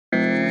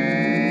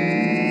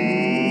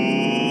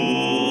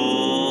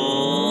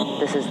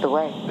This is the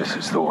way. This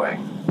is the way.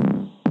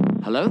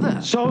 Hello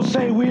there. So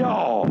say we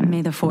all.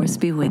 May the force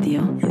be with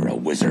you. You're a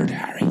wizard,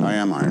 Harry. I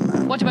am Iron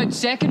Man. What about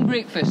second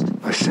breakfast?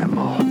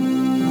 Assemble.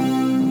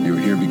 You're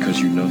here because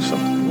you know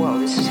something. Whoa,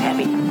 this is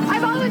heavy. I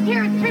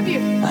volunteer as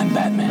tribute. I'm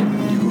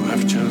Batman. You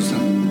have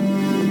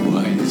chosen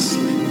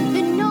wisely.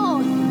 The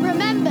North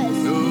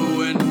remembers.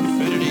 To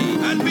infinity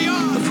and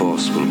beyond. The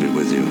Force will be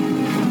with you.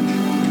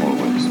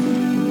 Always.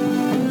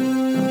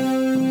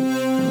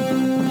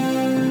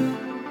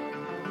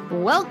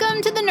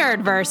 Welcome to the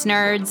Nerdverse,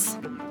 nerds.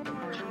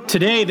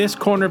 Today, this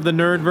corner of the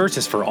Nerdverse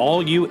is for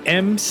all you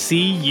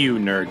MCU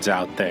nerds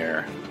out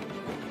there.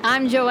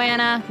 I'm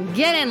Joanna.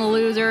 Get in,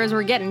 losers.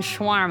 We're getting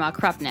shawarma,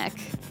 Krupnik.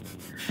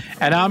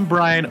 And I'm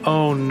Brian,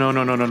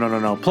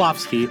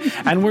 Plofsky,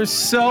 and we're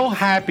so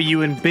happy you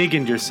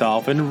embiggened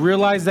yourself and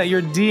realized that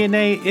your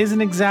DNA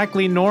isn't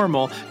exactly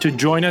normal to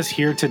join us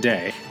here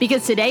today.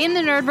 Because today in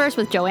the Nerdverse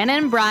with Joanna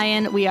and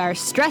Brian, we are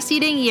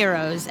stress-eating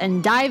heroes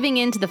and diving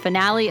into the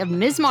finale of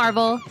Ms.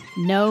 Marvel,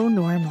 No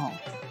Normal.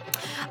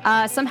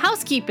 Some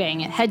housekeeping.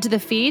 Head to the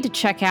feed to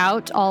check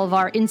out all of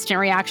our instant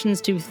reactions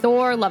to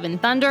Thor, Love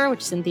and Thunder,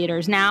 which is in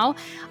theaters now.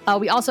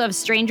 We also have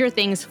Stranger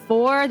Things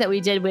 4 that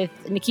we did with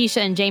Nikisha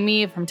and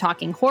Jamie from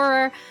Talking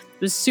Horror. It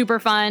was super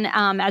fun,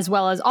 as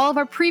well as all of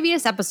our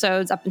previous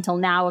episodes up until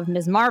now of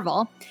Ms.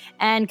 Marvel.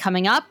 And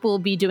coming up, we'll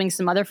be doing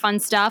some other fun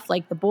stuff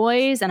like The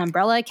Boys and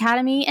Umbrella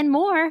Academy and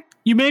more.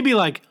 You may be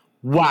like,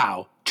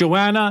 wow,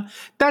 Joanna,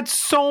 that's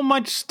so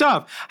much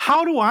stuff.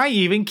 How do I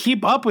even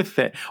keep up with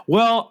it?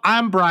 Well,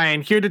 I'm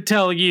Brian, here to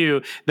tell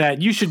you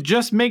that you should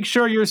just make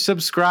sure you're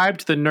subscribed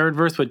to the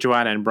Nerdverse with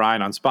Joanna and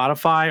Brian on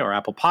Spotify or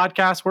Apple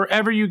Podcasts,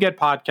 wherever you get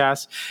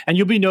podcasts, and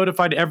you'll be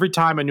notified every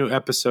time a new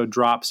episode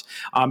drops.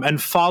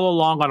 And follow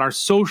along on our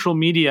social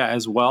media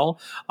as well.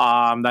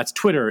 That's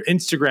Twitter,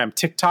 Instagram,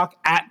 TikTok,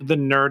 at the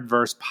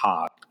Nerdverse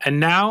Pod.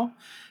 And now,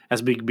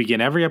 as we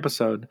begin every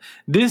episode,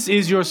 this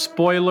is your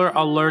spoiler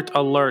alert.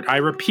 I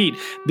repeat,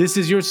 this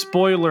is your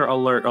spoiler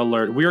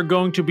alert. We are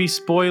going to be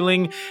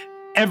spoiling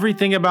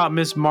everything about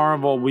Ms.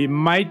 Marvel. We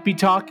might be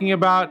talking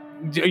about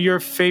your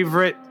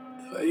favorite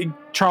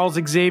Charles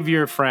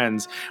Xavier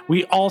friends.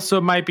 We also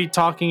might be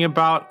talking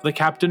about the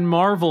Captain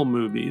Marvel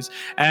movies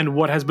and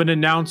what has been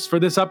announced for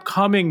this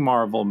upcoming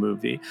Marvel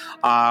movie.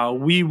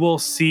 We will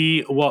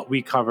see what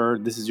we cover.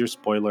 This is your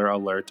spoiler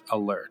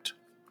alert.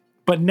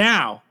 But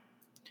now,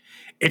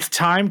 it's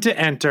time to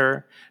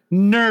enter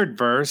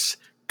Nerdverse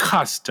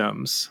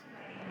Customs.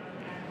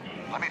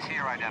 Let me see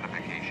your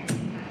identification.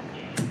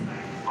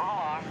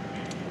 Hold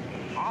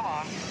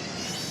on.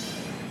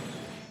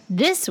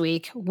 This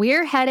week,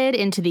 we're headed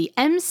into the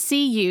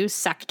MCU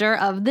sector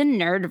of the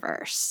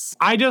Nerdverse.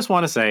 I just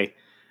want to say,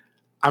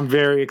 I'm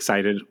very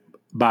excited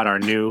about our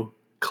new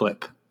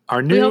clip.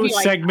 Our new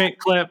segment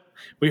clip.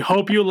 We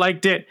hope you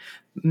liked it.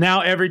 Now,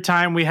 every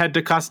time we head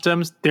to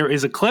Customs, there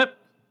is a clip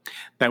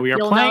that we are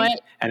playing,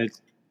 and it's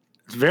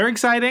very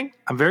exciting.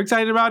 I'm very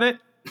excited about it.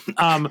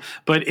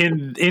 But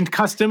in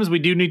Customs, we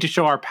do need to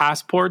show our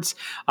passports.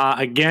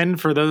 Again,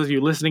 for those of you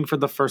listening for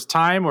the first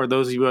time or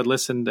those of you who had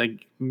listened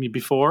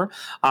before,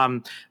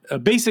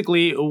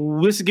 basically,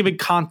 this is giving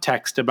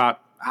context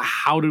about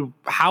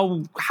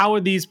how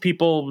these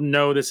people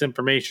know this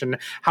information?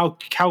 How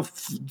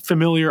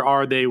familiar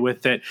are they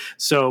with it?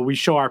 So we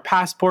show our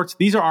passports.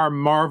 These are our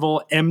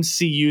Marvel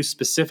MCU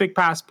specific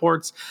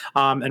passports,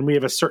 and we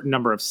have a certain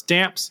number of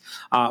stamps.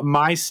 I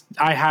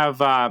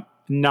have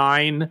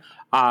 9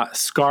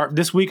 scarf.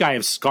 This week I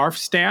have scarf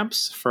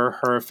stamps for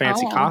her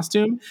fancy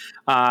costume.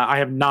 I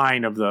have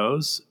 9 of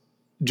those.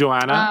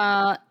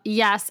 Joanna?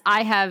 Yes,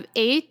 I have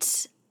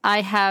 8.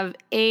 I'm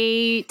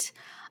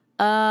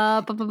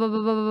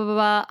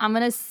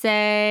going to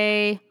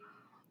say,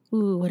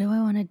 what do I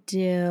want to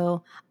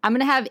do? I'm going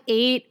to have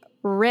 8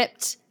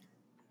 ripped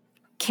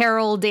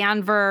Carol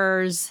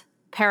Danvers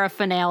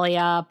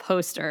paraphernalia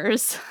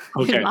posters.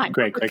 Okay,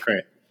 great.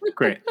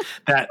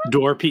 That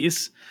door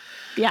piece.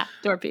 Yeah,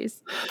 door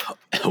piece.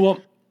 Well,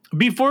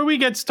 before we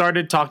get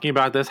started talking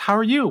about this, how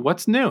are you?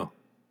 What's new?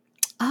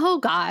 Oh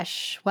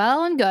gosh. Well,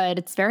 I'm good.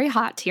 It's very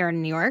hot here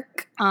in New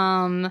York.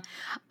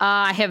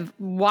 I have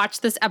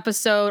watched this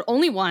episode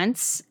only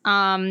once.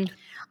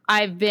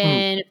 I've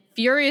been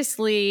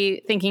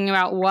furiously thinking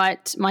about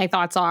what my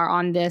thoughts are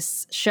on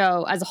this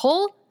show as a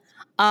whole.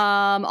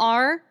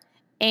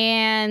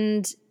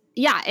 And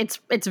yeah,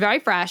 it's very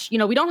fresh. You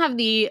know, we don't have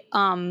the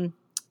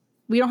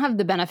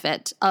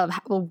benefit of,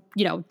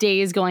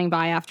 days going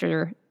by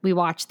after we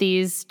watch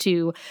these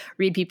to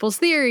read people's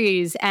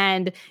theories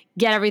and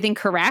get everything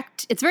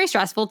correct. It's very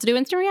stressful to do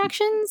instant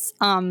reactions.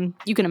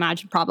 You can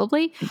imagine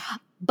probably,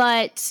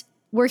 but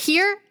we're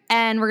here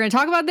and we're going to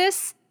talk about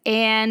this.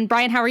 And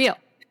Brian, how are you?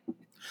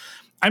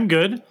 I'm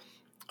good.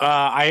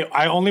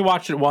 I only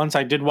watched it once.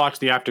 I did watch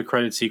the after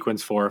credit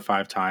sequence 4 or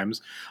 5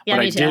 times, yeah,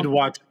 but me too.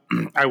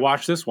 I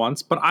watched this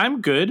once, but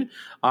I'm good.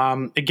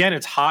 Again,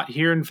 it's hot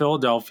here in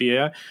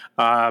Philadelphia.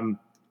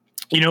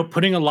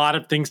 putting a lot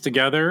of things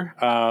together.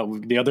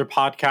 The other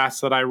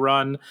podcasts that I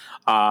run,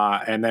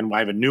 and then I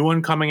have a new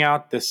one coming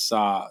out this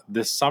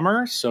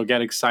summer. So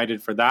get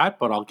excited for that.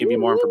 But I'll give you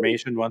more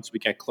information once we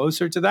get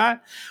closer to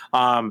that.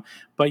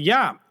 But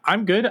yeah,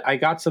 I'm good. I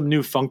got some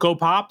new Funko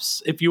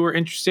Pops. If you were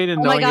interested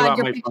in knowing about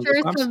your my pictures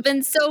Funko Pops, have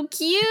been so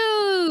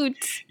cute.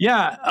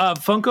 yeah,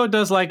 Funko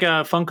does like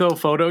a Funko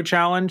photo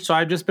challenge. So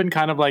I've just been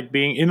kind of like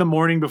being in the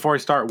morning before I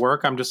start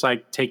work. I'm just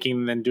like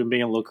taking and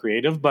being a little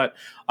creative, but.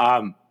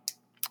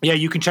 Yeah,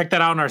 you can check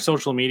that out on our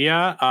social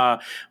media.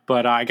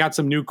 But I got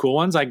some new cool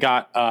ones. I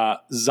got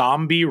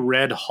Zombie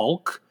Red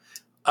Hulk,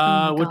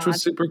 which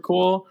was super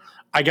cool.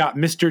 I got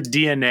Mr.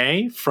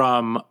 DNA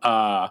from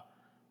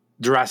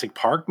Jurassic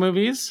Park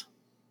movies.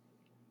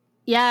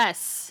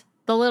 Yes.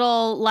 The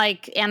little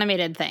like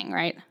animated thing,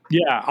 right?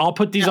 Yeah, I'll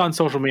put these on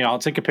social media. I'll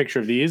take a picture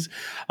of these.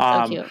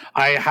 So cute.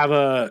 I have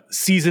a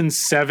season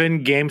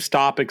 7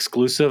 GameStop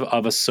exclusive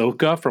of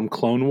Ahsoka from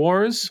Clone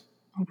Wars.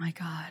 Oh my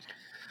God.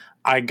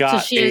 I got.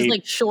 So she has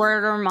like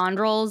shorter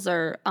mandrels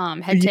or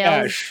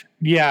headtails.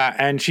 Yeah,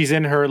 and she's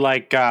in her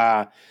like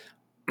her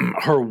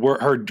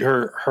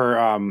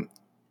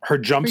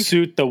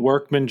jumpsuit, the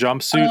workman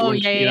jumpsuit. Oh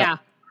yeah.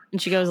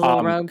 And she goes a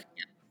little rogue.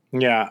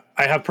 Yeah,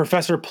 I have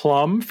Professor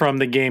Plum from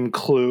the game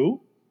Clue.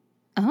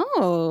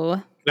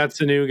 Oh, that's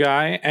the new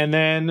guy, and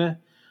then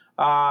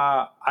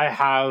I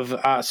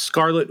have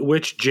Scarlet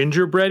Witch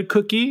gingerbread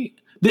cookie.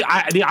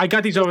 I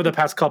got these over the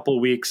past couple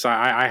of weeks.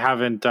 I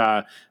haven't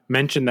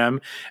mentioned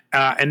them.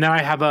 And then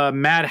I have a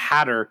Mad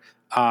Hatter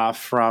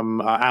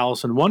from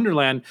Alice in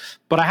Wonderland.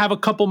 But I have a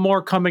couple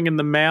more coming in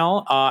the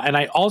mail. And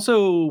I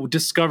also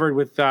discovered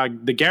with the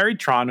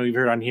Garytron, who you've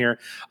heard on here,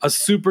 a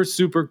super,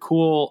 super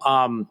cool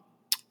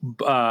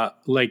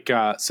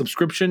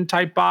subscription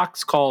type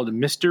box called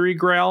Mystery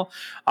Grail.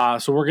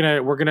 So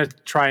we're gonna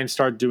try and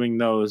start doing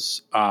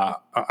those.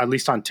 At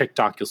least on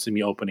TikTok, you'll see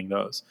me opening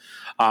those.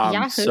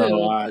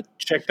 So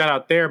check that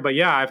out there. But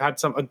yeah, I've had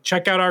some.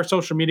 Check out our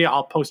social media.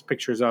 I'll post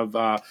pictures of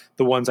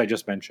the ones I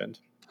just mentioned.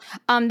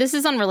 This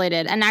is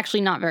unrelated and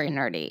actually not very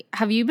nerdy.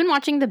 Have you been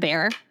watching The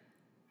Bear?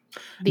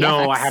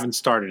 No, I haven't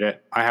started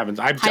it. I haven't.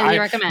 Highly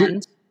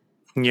recommend.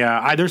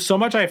 Yeah, there's so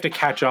much I have to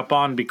catch up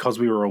on because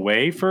we were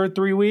away for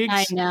 3 weeks.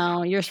 I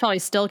know. You're probably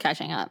still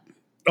catching up.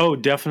 Oh,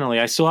 definitely.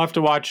 I still have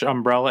to watch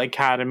Umbrella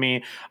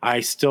Academy.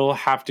 I still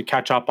have to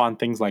catch up on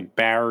things like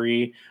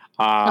Barry.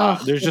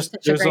 There's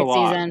a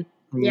lot. Season.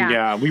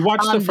 Yeah, we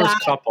watched the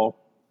first couple.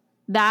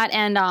 That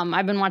and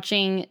I've been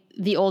watching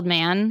The Old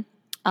Man,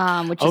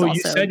 which is also... Oh,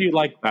 you said you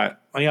liked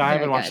that. Oh, yeah, I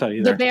haven't watched that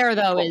either. The Bear,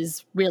 though,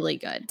 is really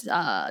good.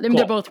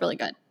 They're both really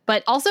good.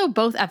 But also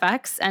both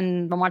FX,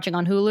 and I'm watching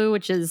on Hulu,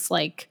 which is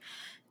like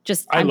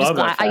I'm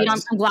glad. I'm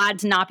glad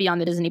to not be on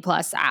the Disney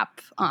Plus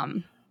app.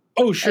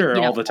 Oh, sure,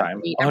 all the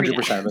time,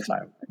 100% of the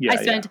time. Yeah, I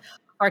spent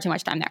far too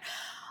much time there.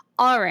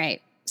 All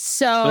right,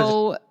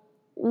 so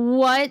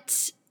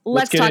let's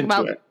talk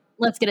about.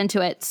 Let's get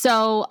into it.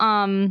 So,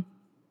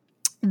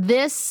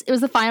 it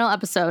was the final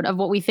episode of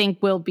what we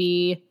think will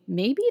be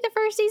maybe the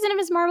first season of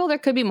Ms. Marvel. There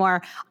could be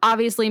more.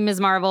 Obviously, The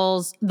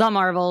Marvels,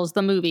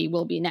 the movie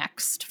will be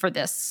next for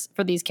these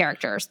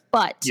characters.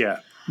 But yeah,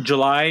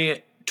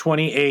 July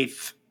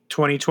 28th,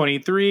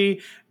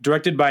 2023,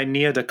 directed by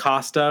Nia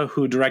DaCosta,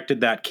 who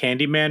directed that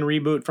Candyman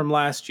reboot from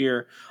last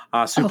year.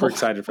 Super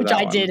excited for that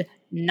one. Which I did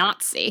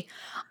not see.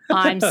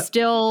 I'm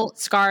still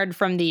scarred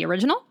from the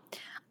original.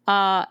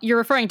 You're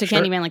referring to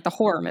Candyman, like the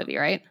horror movie,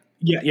 right?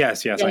 Yeah.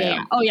 Yes, I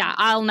am. Oh yeah,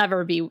 I'll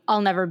never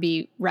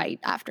be right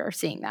after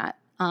seeing that.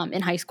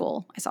 In high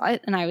school, I saw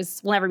it, and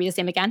will never be the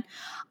same again.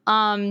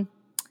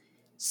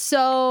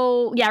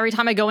 So yeah, every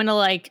time I go into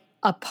like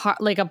a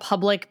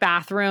public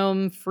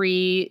bathroom,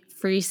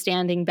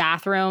 freestanding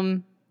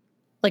bathroom,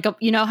 like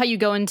you know how you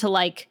go into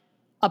like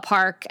a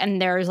park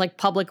and there's like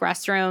public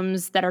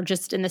restrooms that are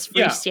just in this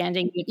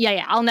freestanding.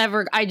 Yeah.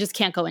 I just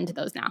can't go into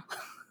those now.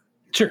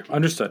 Sure,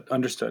 understood.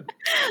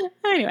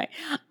 Anyway,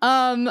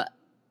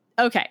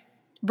 okay.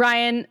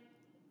 Brian,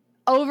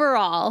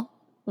 overall,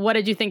 what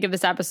did you think of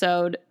this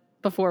episode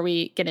before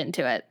we get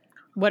into it?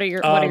 What are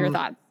your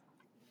thoughts?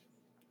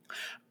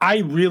 I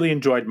really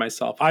enjoyed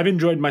myself. I've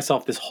enjoyed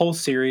myself this whole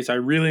series. I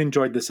really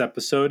enjoyed this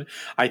episode.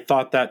 I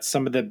thought that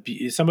some of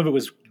it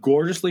was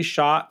gorgeously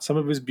shot. Some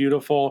of it was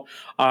beautiful.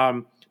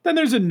 Then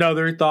there's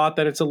another thought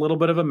that it's a little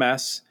bit of a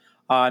mess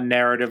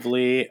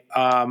narratively.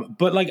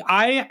 But like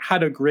I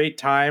had a great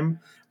time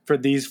for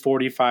these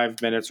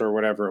 45 minutes or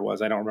whatever it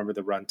was. I don't remember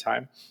the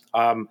runtime.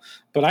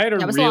 But I had a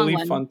really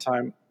fun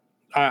time.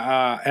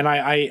 And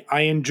I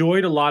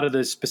enjoyed a lot of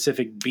the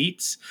specific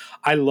beats.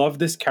 I love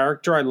this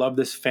character. I love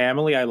this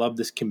family. I love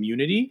this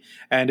community.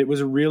 And it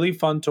was really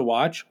fun to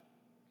watch.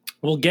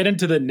 We'll get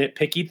into the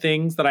nitpicky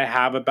things that I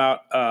have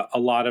about a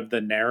lot of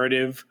the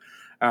narrative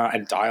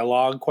and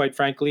dialogue, quite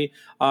frankly,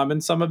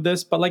 in some of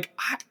this. But like,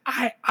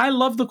 I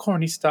love the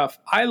corny stuff.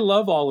 I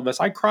love all of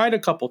this. I cried a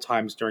couple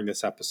times during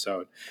this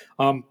episode.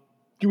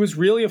 It was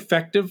really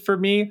effective for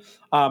me.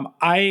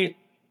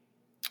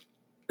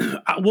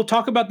 we'll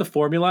talk about the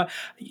formula.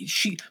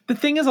 The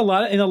thing is,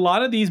 in a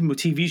lot of these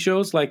TV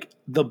shows, like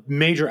the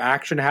major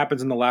action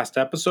happens in the last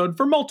episode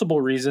for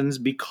multiple reasons,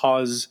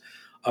 because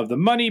of the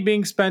money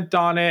being spent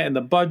on it and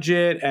the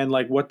budget and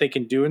like what they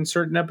can do in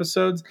certain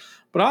episodes.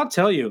 But I'll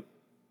tell you,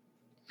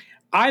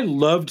 I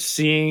loved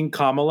seeing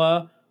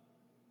Kamala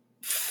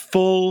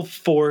full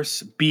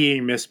force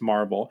being Miss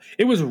Marvel.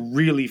 It was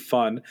really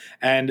fun.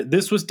 And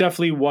this was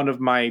definitely one of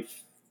my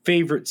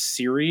favorite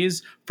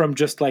series from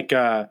just like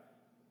a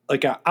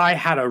I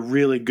had a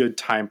really good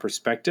time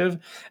perspective.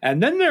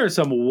 And then there are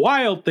some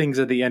wild things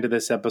at the end of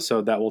this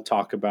episode that we'll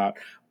talk about.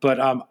 But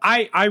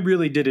I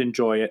really did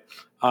enjoy it.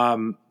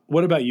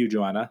 What about you,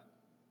 Joanna?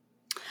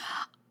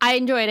 I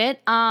enjoyed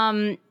it.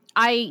 I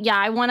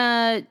want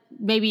to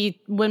maybe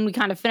when we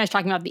kind of finish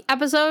talking about the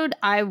episode,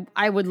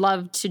 I would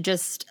love to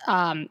just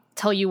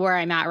tell you where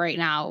I'm at right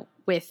now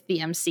with the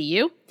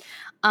MCU.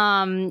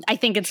 I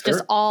think it's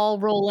just all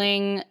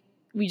rolling.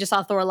 We just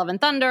saw Thor: Love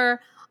and Thunder.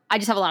 I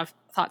just have a lot of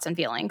thoughts and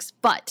feelings,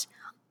 but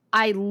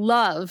I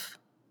love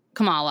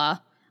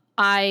Kamala.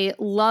 I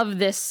love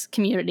this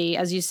community,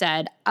 as you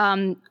said.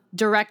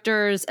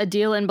 Directors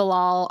Adil and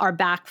Bilal are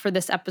back for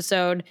this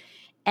episode,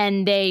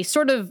 and they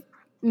sort of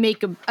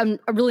make a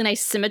really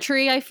nice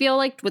symmetry, I feel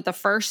like, with the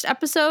first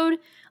episode.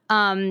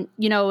 They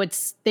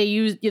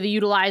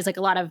utilize like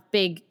a lot of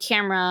big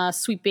camera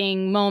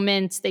sweeping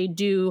moments. They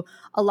do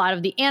a lot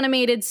of the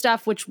animated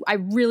stuff, which I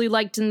really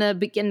liked in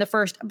the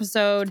first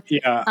episode.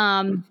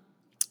 Yeah.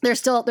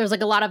 There's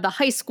like a lot of the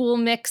high school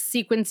mix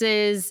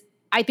sequences.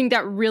 I think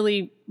that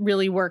really,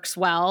 really works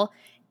well.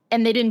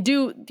 And they didn't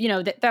do,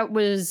 that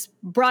was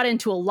brought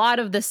into a lot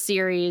of the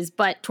series,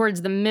 but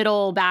towards the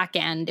middle back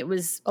end, it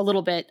was a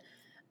little bit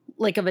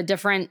like of a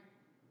different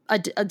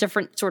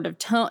sort of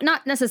tone.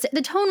 Not necessarily,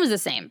 the tone was the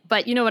same,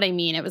 but you know what I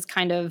mean? It was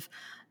kind of,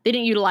 they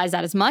didn't utilize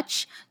that as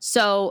much.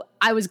 So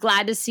I was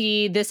glad to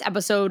see this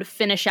episode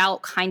finish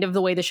out kind of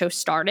the way the show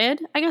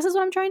started, I guess is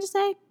what I'm trying to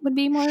say, would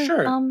be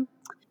more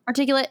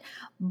articulate.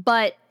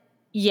 But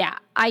yeah,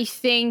 I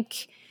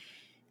think,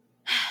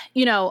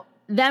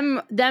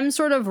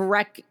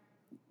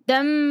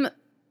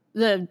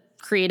 the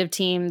creative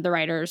team, the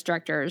writers,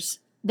 directors,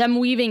 them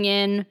weaving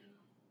in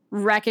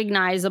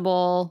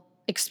recognizable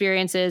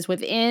experiences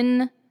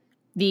within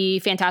the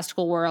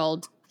fantastical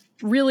world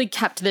really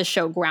kept this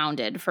show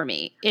grounded for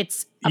me.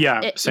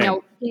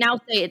 Same. Now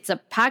say it's a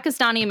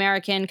Pakistani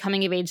American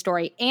coming of age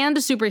story and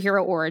a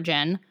superhero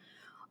origin,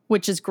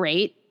 which is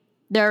great.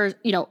 There's,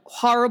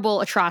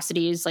 horrible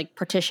atrocities like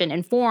partition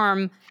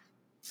inform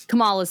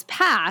Kamala's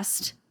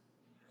past.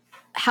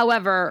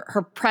 However,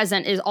 her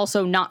present is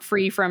also not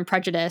free from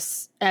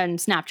prejudice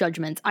and snap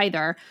judgments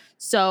either.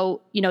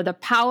 So, the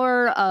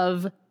power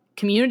of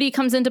community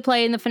comes into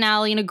play in the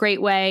finale in a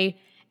great way.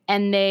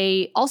 And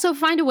they also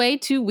find a way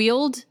to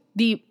wield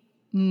the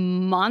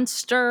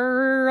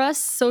monstrous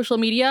social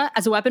media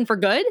as a weapon for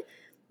good,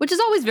 which is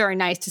always very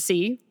nice to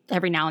see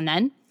every now and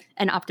then,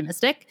 and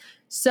optimistic.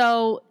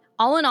 So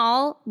all in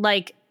all,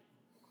 like,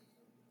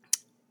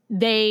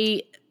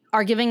 they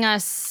are giving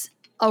us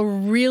a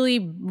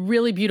really,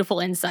 really beautiful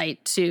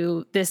insight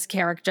to this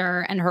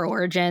character and her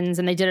origins,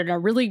 and they did it in a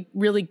really,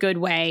 really good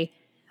way.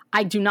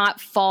 I do not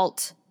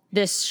fault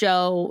this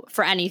show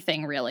for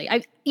anything, really.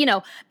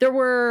 There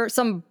were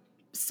some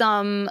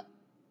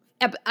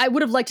I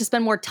would have liked to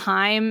spend more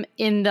time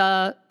in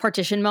the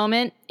partition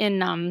moment in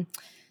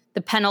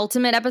the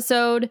penultimate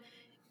episode,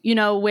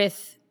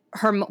 with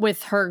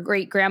her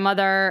great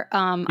grandmother,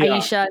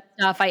 Aisha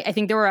stuff. I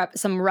think there were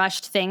some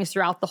rushed things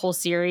throughout the whole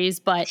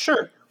series, but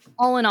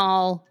all in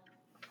all,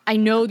 I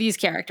know these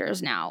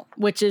characters now,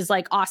 which is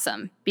like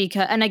awesome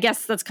and I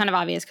guess that's kind of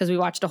obvious because we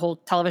watched a whole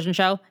television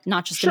show,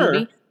 not just a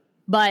movie.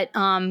 But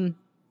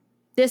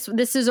this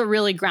is a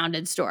really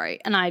grounded story,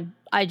 and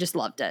I just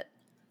loved it.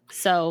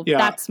 So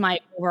that's my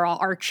overall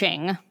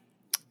arching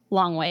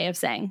long way of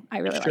saying I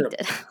really liked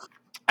it.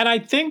 And I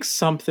think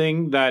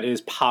something that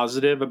is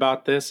positive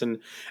about this, and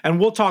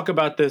we'll talk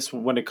about this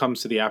when it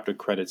comes to the after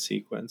credit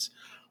sequence,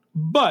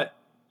 but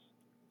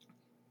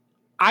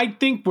I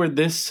think where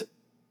this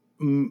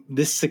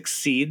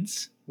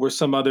succeeds, where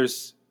some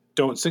others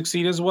don't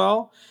succeed as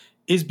well,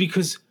 is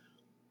because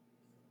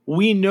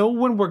we know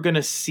when we're going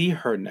to see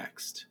her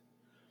next.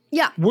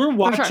 Yeah. We're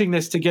watching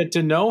this to get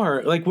to know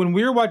her. Like when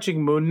we were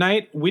watching Moon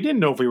Knight, we didn't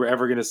know if we were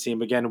ever going to see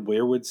him again,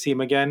 where we'd see him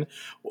again.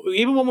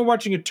 Even when we're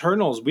watching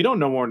Eternals, we don't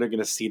know when we're going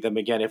to see them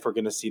again, if we're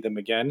going to see them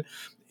again.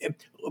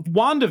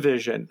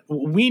 WandaVision,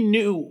 we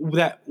knew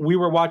that we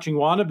were watching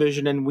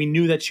WandaVision and we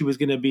knew that she was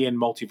going to be in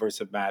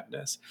Multiverse of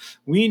Madness.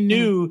 We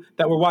knew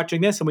that we're watching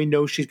this and we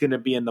know she's going to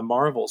be in the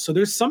Marvel. So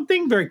there's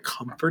something very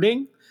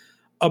comforting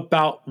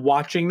about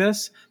watching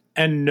this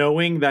and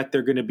knowing that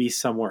they're going to be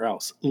somewhere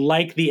else,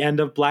 like the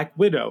end of Black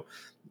Widow.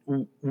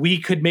 we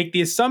could make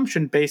the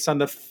assumption based on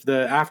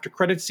the after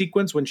credit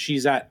sequence when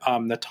she's at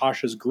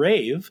Natasha's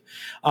grave,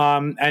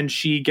 and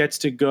she gets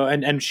to go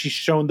and she's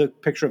shown the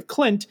picture of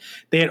Clint.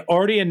 They had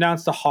already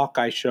announced the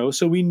Hawkeye show,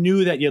 so we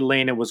knew that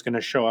Yelena was going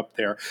to show up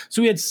there.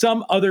 So we had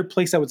some other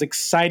place that was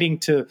exciting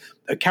to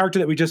a character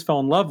that we just fell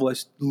in love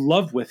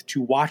with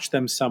to watch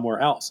them somewhere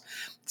else.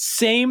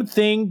 Same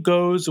thing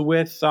goes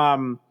with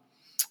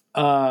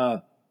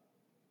what's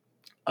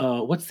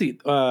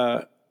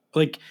the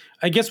like,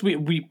 I guess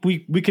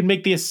we could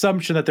make the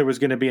assumption that there was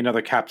going to be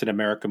another Captain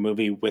America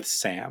movie with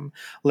Sam,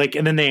 like,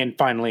 and then they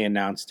finally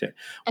announced it.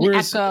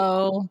 Whereas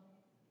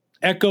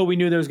Echo, we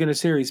knew there was going to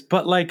series,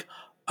 but like,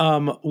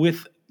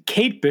 with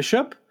Kate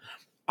Bishop,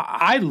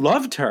 I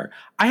loved her.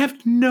 I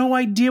have no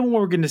idea when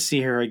we're going to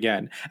see her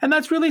again, and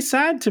that's really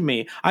sad to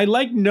me. I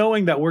like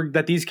knowing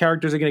that these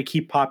characters are going to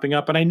keep popping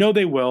up, and I know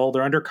they will.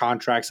 They're under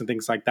contracts and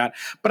things like that.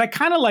 But I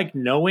kind of like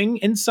knowing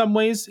in some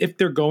ways if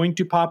they're going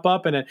to pop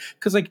up, and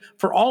because like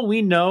for all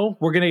we know,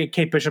 we're going to get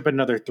Kate Bishop in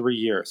another 3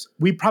 years.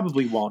 We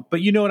probably won't,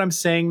 but you know what I'm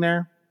saying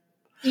there?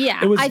 Yeah,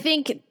 I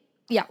think.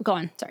 Yeah, go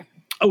on. Sorry.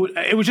 Oh,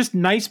 it was just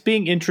nice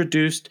being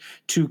introduced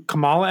to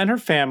Kamala and her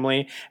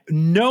family,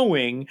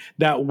 knowing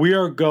that we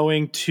are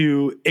going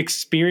to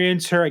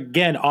experience her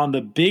again on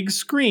the big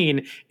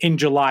screen in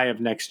July of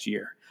next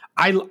year.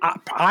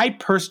 I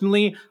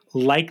personally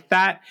like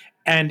that,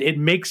 and it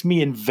makes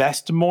me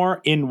invest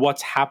more in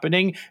what's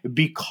happening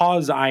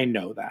because I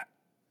know that.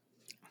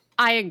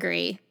 I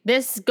agree.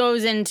 This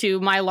goes into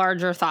my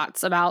larger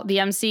thoughts about the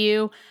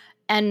MCU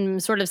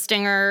and sort of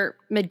Stinger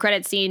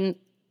mid-credit scene.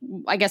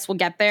 I guess we'll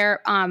get there.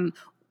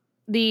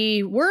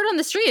 The word on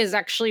the street is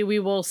actually we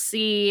will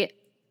see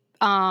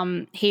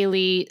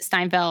Haley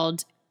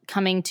Steinfeld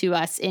coming to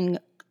us in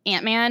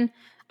Ant-Man.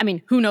 I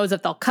mean, who knows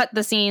if they'll cut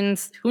the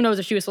scenes? Who knows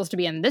if she was supposed to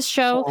be in this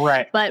show?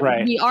 Right. But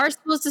we are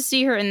supposed to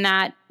see her in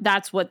that.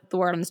 That's what the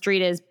word on the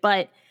street is.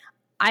 But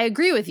I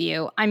agree with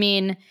you. I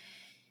mean,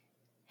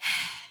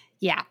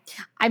 yeah,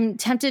 I'm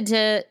tempted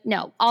to.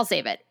 No, I'll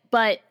save it.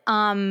 But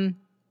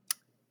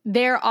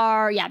there's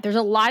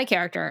a lot of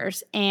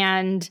characters,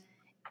 and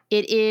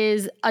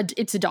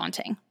it's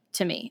daunting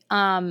to me.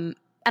 And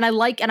I'm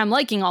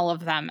liking all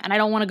of them, and I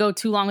don't want to go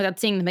too long without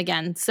seeing them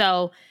again.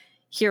 So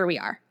here we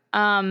are.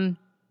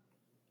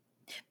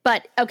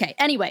 But okay.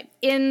 Anyway,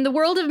 in the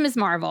world of Ms.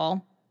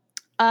 Marvel,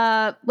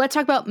 let's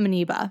talk about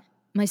Muniba,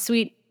 my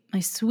sweet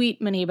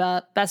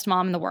Muniba, best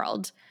mom in the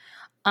world.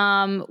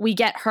 We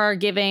get her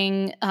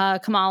giving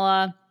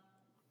Kamala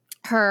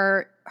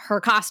her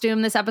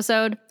costume this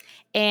episode,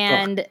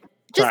 and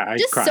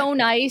just so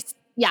nice.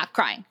 Yeah,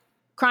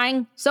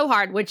 crying so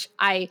hard, which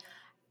I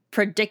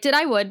predicted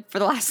I would for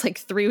the last like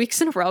 3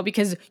 weeks in a row,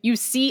 because you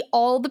see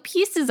all the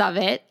pieces of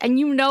it and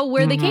you know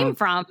where they came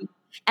from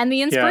and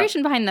the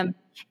inspiration behind them.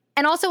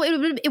 And also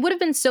it would have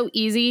been so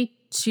easy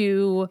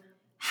to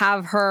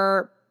have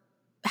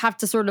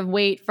to sort of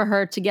wait for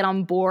her to get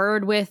on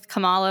board with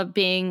Kamala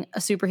being a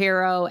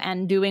superhero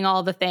and doing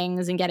all the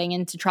things and getting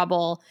into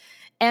trouble,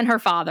 and her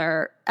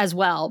father as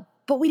well.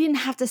 But we didn't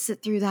have to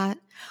sit through that.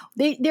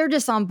 They're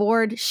just on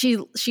board.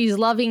 She's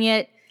loving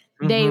it.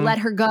 They let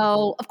her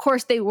go. Of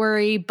course they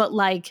worry, but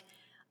like,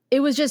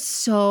 it was just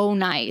so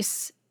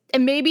nice.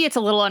 And maybe it's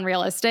a little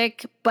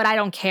unrealistic, but I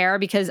don't care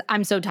because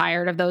I'm so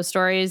tired of those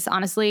stories,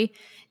 honestly.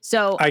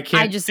 So I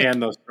can't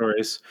stand those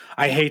stories.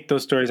 I hate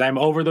those stories. I'm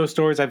over those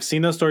stories. I've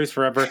seen those stories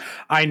forever.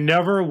 I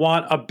never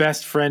want a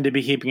best friend to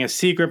be keeping a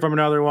secret from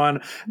another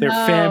one, their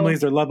families,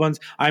 their loved ones.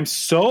 I'm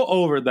so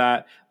over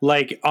that,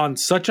 like on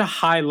such a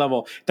high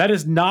level. That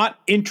is not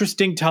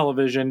interesting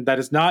television. That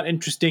is not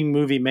interesting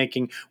movie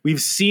making. We've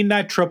seen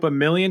that trope a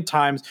million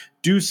times.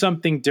 Do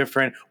something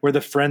different where the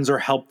friends are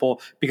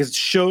helpful, because it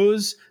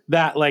shows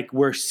that like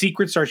where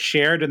secrets are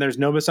shared and there's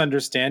no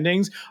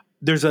misunderstandings,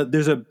 there's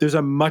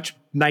a much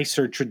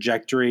nicer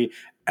trajectory,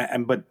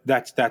 but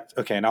that's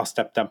okay. And I'll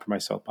step down for my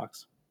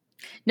soapbox.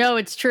 No,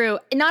 it's true.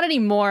 Not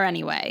anymore.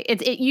 Anyway,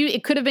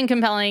 it could have been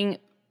compelling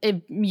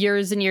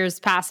years and years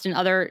past, and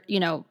other,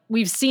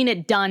 we've seen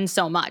it done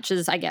so much.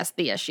 Is I guess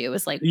the issue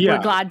is like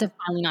we're glad to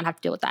finally not have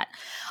to deal with that.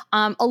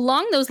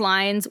 Along those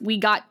lines, we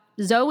got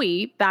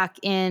Zoe back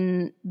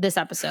in this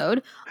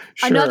episode.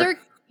 Sure.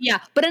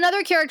 But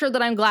another character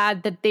that I'm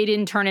glad that they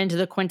didn't turn into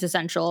the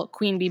quintessential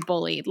Queen Bee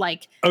bully.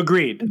 Like,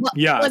 agreed.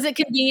 Was it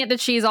convenient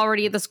that she's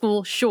already at the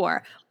school?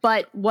 Sure.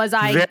 But was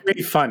I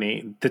very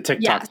funny, the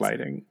TikTok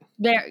lighting.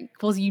 There,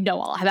 well,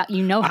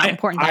 how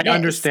important that I is.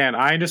 understand.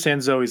 I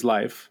understand Zoe's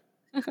life.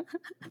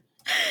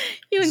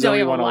 You and Zoe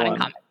have a lot in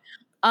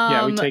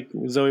common. We take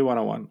Zoe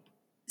 101.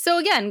 So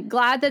again,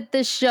 glad that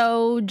this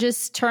show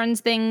just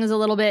turns things a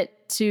little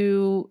bit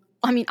to,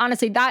 I mean,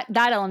 honestly, that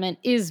element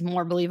is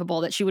more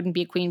believable that she wouldn't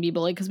be a Queen Bee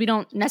bully, because we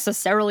don't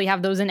necessarily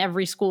have those in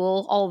every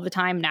school all the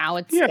time now.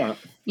 It's,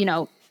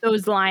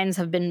 those lines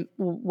have been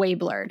way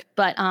blurred.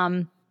 But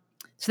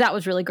so that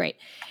was really great.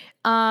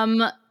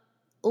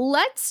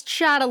 Let's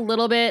chat a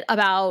little bit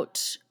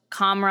about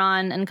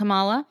Kamran and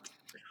Kamala.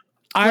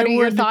 What are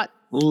your thoughts?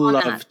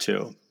 Love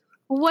to.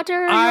 What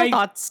are your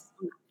thoughts?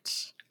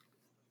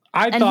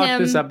 I thought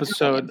this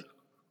episode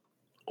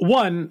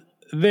one,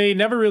 they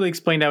never really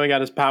explained how he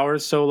got his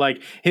powers. So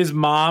like his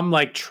mom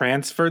like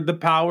transferred the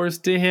powers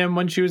to him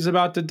when she was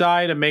about to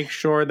die to make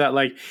sure that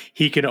like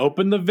he can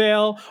open the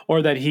veil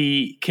or that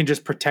he can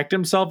just protect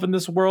himself in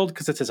this world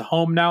because it's his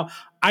home now.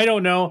 I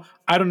don't know.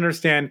 I don't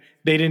understand.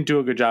 They didn't do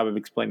a good job of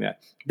explaining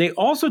that. They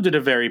also did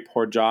a very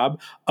poor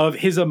job of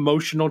his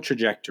emotional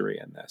trajectory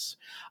in this.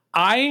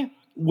 I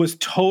was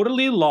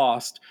totally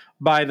lost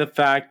by the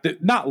fact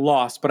that, not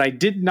lost, but I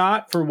did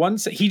not for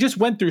once. He just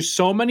went through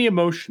so many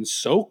emotions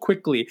so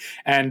quickly,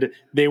 and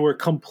they were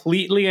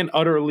completely and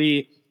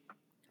utterly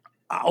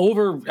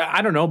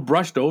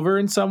brushed over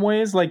in some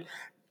ways. Like,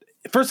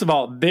 first of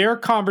all, their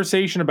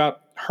conversation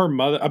about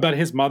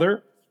his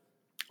mother,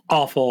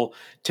 awful,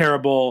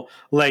 terrible,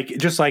 like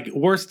just like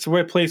worst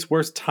place,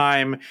 worst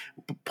time,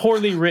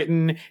 poorly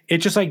written. It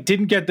just like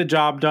didn't get the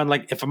job done.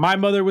 Like if my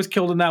mother was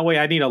killed in that way,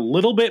 I need a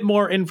little bit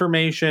more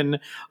information.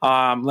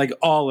 Like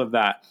all of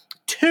that.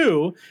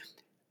 Two,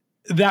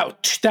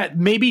 that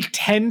maybe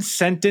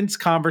 10-sentence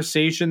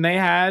conversation they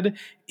had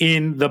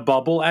in the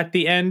bubble at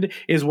the end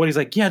is what he's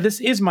like, yeah,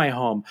 this is my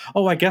home.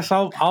 Oh, I guess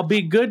I'll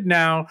be good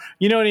now.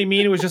 You know what I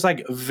mean? It was just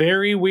like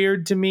very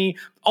weird to me.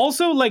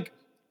 Also, like,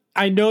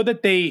 I know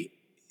that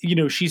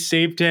she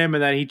saved him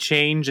and that he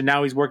changed and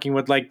now he's working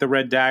with like the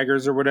Red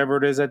Daggers or whatever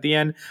it is at the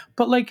end.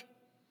 But like,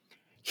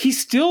 he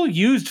still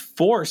used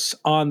force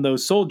on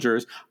those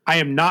soldiers. I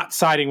am not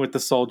siding with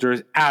the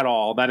soldiers at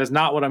all. That is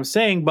not what I'm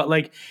saying. But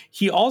like,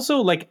 he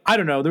also like, I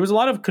don't know, there was a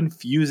lot of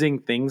confusing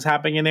things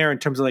happening in there in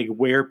terms of like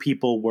where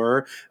people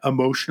were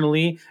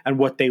emotionally and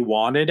what they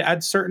wanted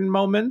at certain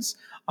moments.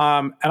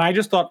 And I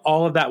just thought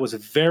all of that was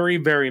very,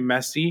 very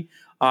messy.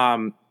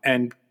 And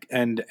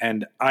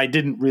I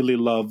didn't really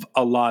love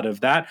a lot of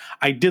that.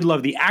 I did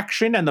love the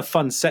action and the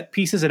fun set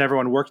pieces and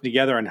everyone working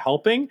together and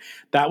helping.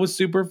 That was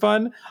super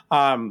fun.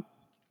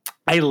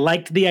 I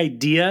liked the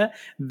idea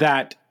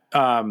that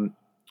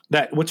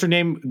what's her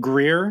name?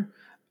 Greer?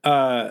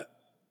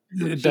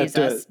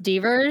 Jesus.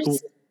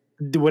 Devers?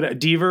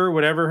 Deaver,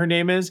 whatever her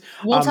name is.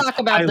 We'll talk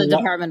about the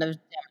Department of Damage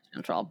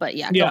Control, but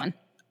go on.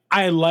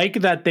 I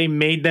like that they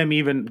made them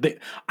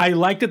I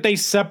like that they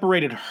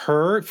separated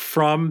her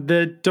from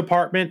the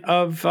Department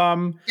of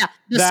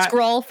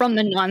Skrull from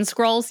the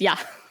non-Skrulls. Yeah.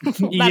 That's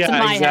in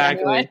my head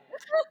anyway.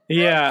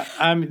 Yeah.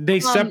 They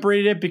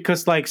separated it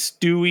because like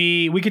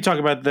Stewie, we could talk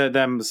about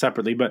them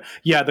separately, but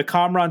yeah, the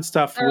Kamran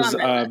stuff was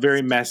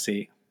very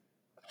messy.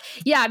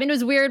 Yeah, I mean, it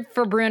was weird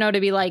for Bruno to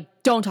be like,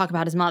 don't talk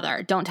about his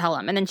mother. Don't tell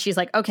him. And then she's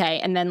like, okay.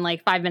 And then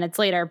like 5 minutes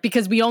later,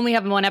 because we only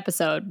have one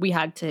episode, we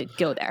had to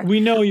go there.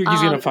 We know he's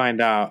going to find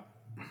out.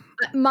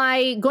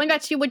 Going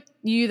back to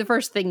the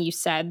first thing you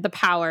said, the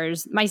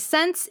powers, my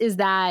sense is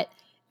that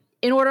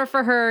in order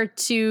for her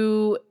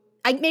to,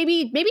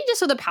 maybe just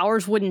so the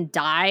powers wouldn't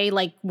die,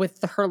 like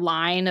with her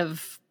line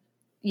of,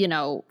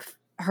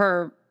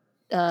 her,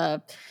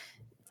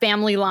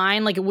 family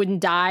line, like it wouldn't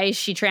die.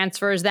 She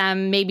transfers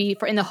them maybe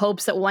in the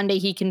hopes that one day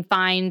he can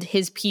find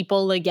his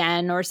people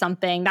again or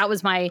something. That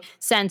was my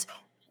sense.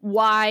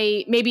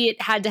 Why maybe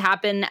it had to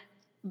happen,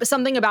 but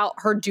something about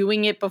her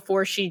doing it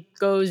before she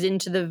goes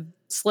into the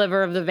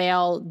sliver of the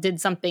veil did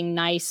something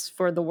nice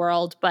for the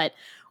world, but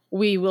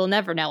we will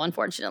never know,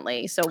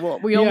 unfortunately. So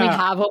we only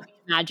have what we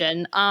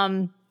imagine.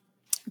 So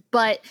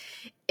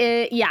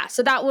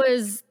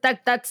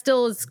that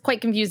still is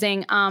quite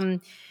confusing.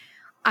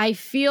 I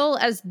feel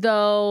as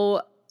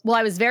though,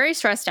 I was very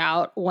stressed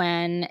out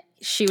when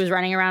she was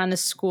running around in the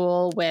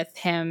school with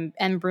him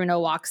and Bruno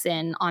walks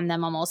in on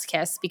them almost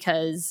kiss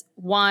because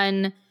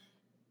one,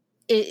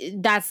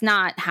 that's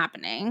not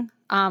happening.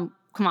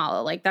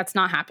 Kamala, like that's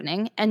not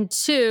happening. And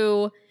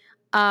two,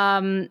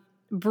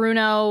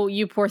 Bruno,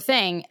 you poor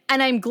thing.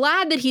 And I'm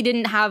glad that he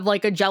didn't have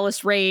like a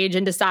jealous rage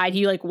and decide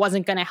he like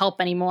wasn't going to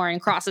help anymore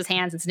and cross his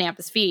hands and stamp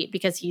his feet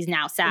because he's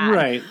now sad.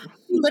 Right.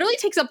 He literally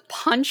takes a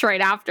punch right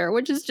after,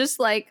 which is just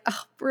like,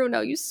 oh, Bruno,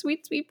 you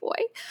sweet, sweet boy.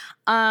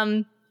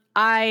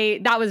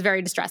 That was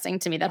very distressing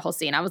to me, that whole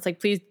scene. I was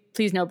like, please,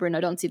 no, Bruno,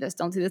 don't see this,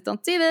 don't see this,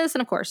 don't see this.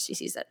 And of course she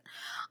sees it.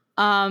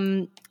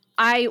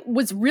 I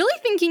was really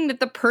thinking that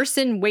the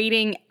person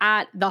waiting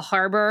at the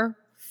harbor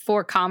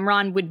for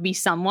Kamran would be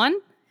someone.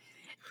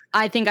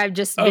 I think I've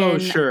just been I'm all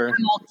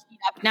teed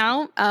up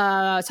now.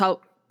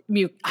 So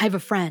I have a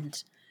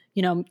friend,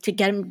 to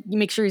get him,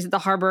 make sure he's at the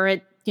harbor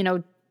at,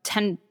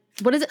 10.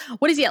 What is it?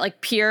 What is he at? Like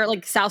Pier,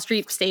 like South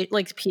Street State,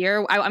 like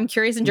Pier. I'm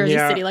curious in Jersey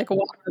City, like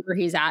what harbor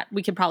he's at.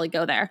 We could probably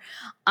go there.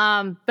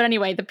 But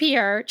anyway, the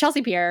Pier,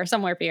 Chelsea Pier,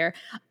 somewhere Pier.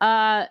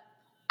 I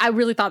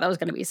really thought that was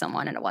going to be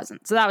someone and it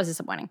wasn't. So that was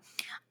disappointing.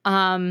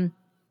 And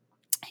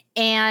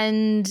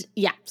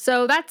yeah,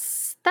 so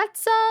that's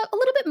a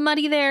little bit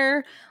muddy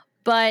there.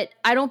 But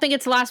I don't think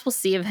it's the last we'll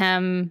see of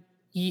him.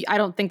 I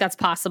don't think that's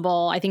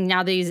possible. I think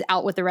now that he's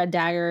out with the Red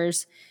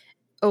Daggers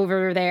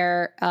over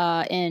there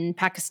in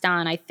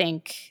Pakistan, I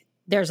think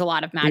there's a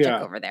lot of magic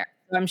over there.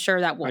 So I'm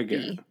sure that won't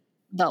be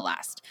the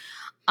last.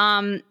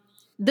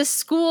 The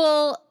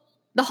school,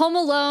 the Home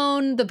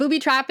Alone, the booby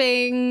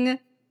trapping.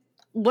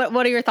 What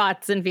are your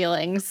thoughts and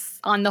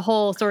feelings on the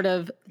whole sort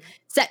of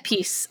set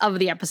piece of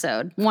the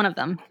episode? One of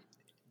them.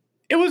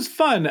 It was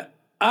fun.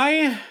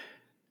 It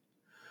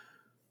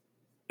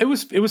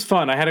was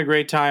fun. I had a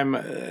great time.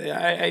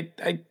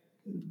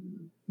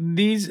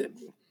 This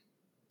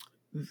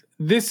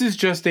is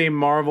just a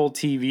Marvel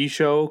TV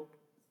show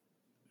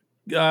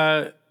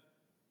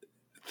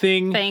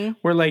thing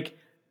where like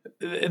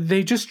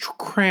they just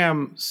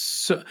cram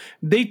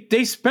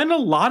they spend a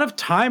lot of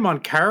time on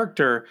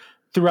character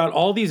throughout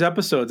all these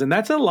episodes, and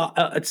that's a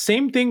lot.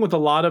 Same thing with a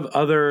lot of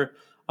other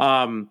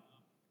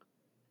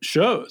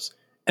shows.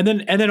 And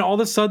then all of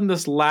a sudden,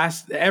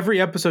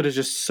 every episode is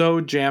just so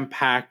jam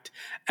packed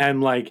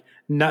and like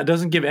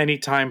doesn't give any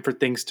time for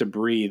things to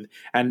breathe.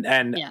 And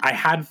I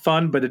had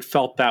fun, but it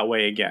felt that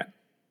way again.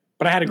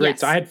 But I had a great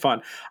time. I had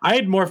fun. I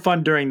had more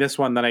fun during this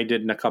one than I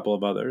did in a couple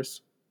of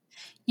others.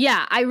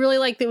 Yeah, I really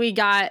like that we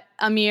got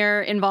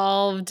Amir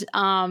involved.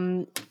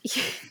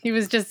 He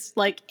was just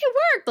like, it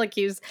worked. Like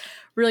he was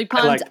really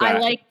pumped. I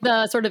like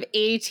the sort of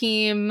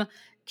A-team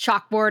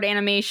chalkboard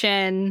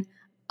animation.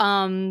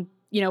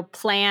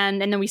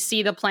 Plan, and then we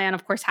see the plan,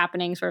 of course,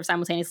 happening sort of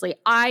simultaneously.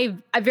 I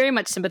very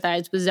much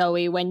sympathize with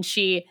Zoe when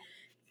she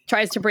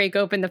tries to break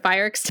open the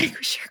fire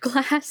extinguisher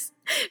glass.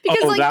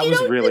 Because that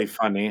was really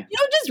funny. You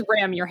don't just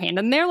ram your hand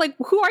in there. Like,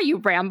 who are you,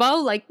 Rambo?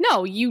 Like,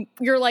 no,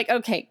 you're like,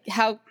 okay,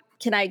 how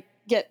can I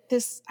get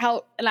this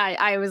out? And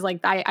I was like,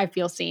 I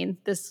feel seen.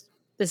 This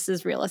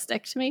is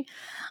realistic to me.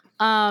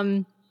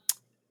 And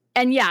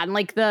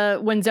like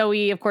when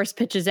Zoe, of course,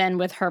 pitches in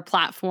with her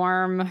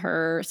platform,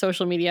 her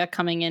social media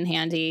coming in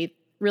handy.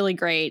 Really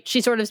great.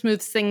 She sort of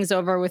smooths things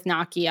over with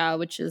Nakia,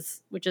 which is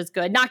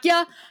good.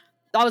 Nakia,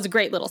 that was a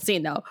great little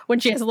scene though. When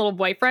she has a little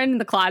boyfriend in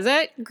the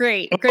closet,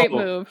 great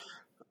move.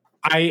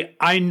 I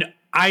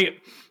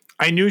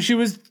knew she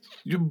was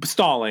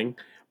stalling,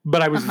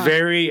 but I was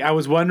I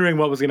was wondering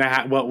what was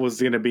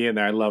gonna be in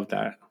there. I love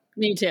that.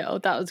 Me too.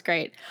 That was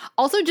great.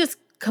 Also, just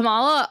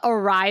Kamala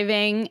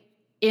arriving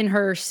in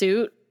her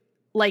suit,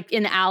 like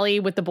in the alley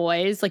with the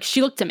boys, like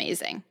she looked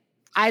amazing.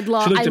 I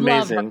love her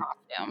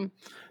costume.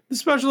 The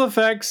special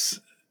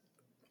effects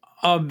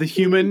of the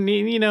human,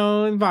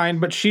 fine,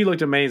 but she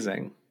looked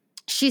amazing.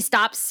 She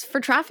stops for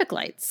traffic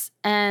lights,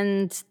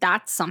 and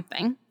that's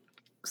something.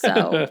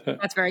 So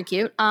that's very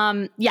cute.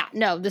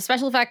 The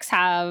special effects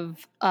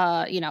have,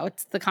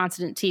 it's the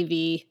constant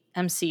TV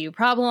MCU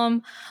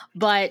problem,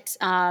 but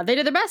they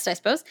did their best, I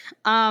suppose.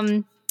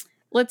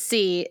 Let's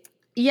see.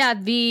 Yeah,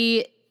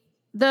 the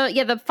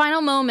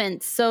final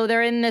moments. So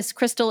they're in this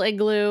crystal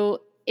igloo.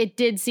 It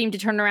did seem to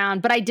turn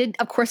around, but I did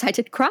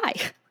cry.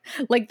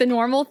 Like the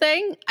normal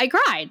thing, I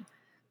cried.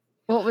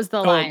 What was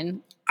the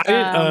line?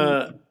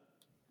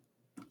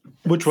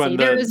 Which one?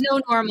 There is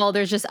no normal.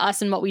 There's just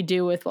us and what we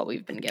do with what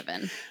we've been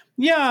given.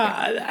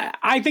 Yeah,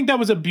 I think that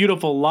was a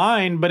beautiful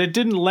line, but it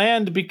didn't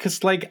land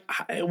because, like,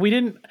 we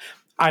didn't.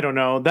 I don't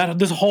know that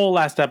this whole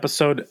last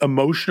episode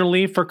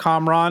emotionally for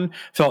Kamran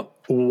felt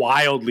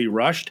wildly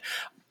rushed.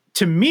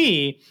 To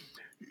me,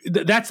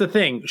 that's the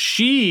thing.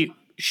 She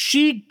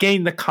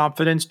gained the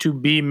confidence to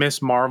be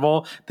Miss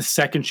Marvel the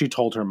second she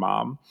told her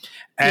mom.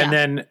 And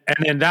then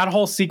that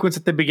whole sequence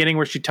at the beginning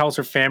where she tells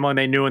her family and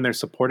they knew and they're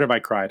supportive, I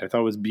cried. I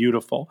thought it was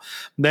beautiful.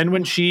 Then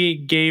when she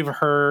gave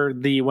her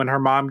when her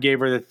mom gave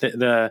her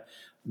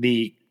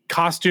the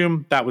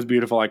costume, that was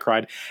beautiful. I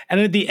cried. And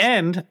at the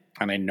end,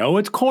 and I know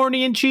it's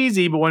corny and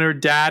cheesy, but when her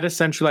dad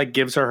essentially like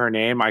gives her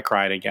name, I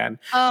cried again.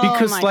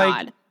 Oh my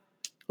God.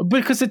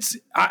 Because it's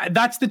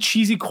that's the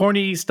cheesy,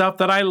 corny stuff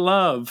that I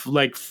love,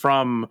 like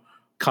from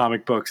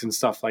comic books and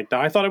stuff like that.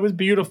 I thought it was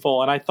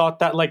beautiful, and I thought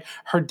that like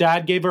her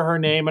dad gave her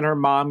name and her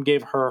mom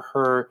gave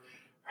her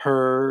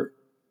her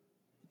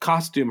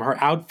costume,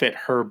 her outfit,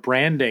 her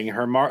branding,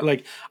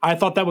 like I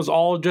thought that was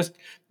all just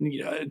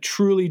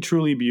truly,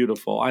 truly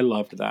beautiful. I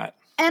loved that.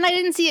 And I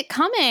didn't see it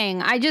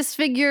coming. I just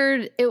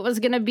figured it was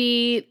going to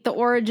be the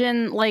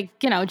origin, like,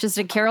 just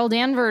a Carol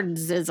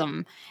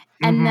Danvers-ism.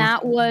 And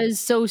that was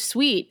so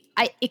sweet.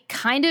 It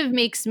kind of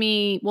makes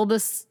me,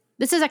 this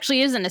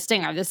actually isn't a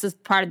stinger. This is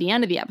part of the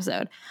end of the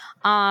episode.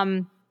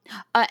 And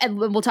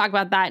we'll talk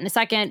about that in a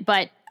second.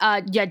 But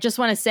just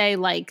want to say,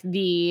 like,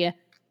 the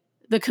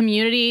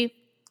community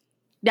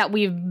that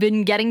we've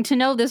been getting to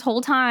know this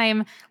whole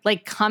time,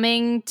 like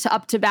coming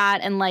up to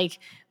bat and like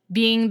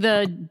being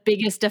the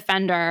biggest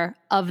defender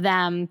of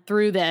them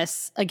through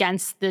this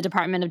against the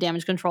Department of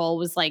Damage Control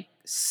was like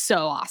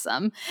so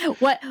awesome.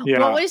 What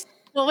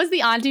was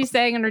the auntie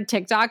saying on her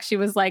TikTok? She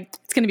was like,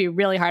 it's going to be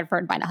really hard for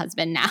her to find a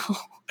husband now.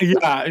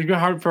 Yeah, it's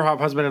hard for her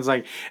husband. It's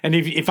like, and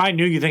if I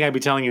knew, you think I'd be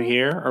telling you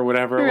here or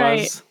whatever it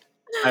was.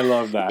 I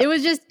love that. It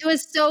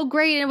was so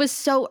great. And it was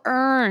so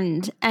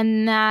earned.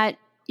 And that,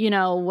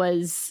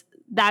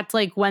 that's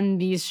like when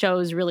these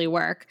shows really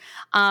work.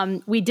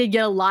 We did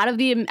get a lot of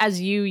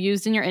as you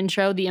used in your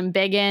intro, the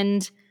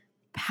embiggened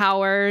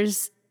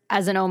powers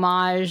as an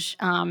homage.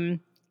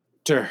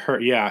 To her,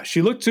 yeah.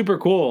 She looked super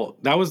cool.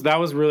 That was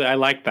really, I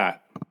like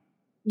that.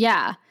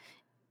 Yeah.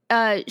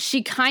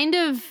 She kind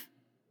of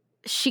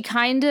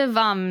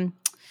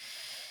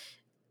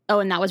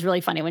and that was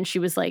really funny when she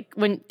was like,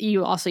 when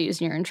you also used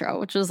in your intro,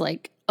 which was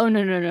like, oh,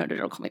 no,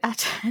 don't call me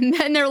that. And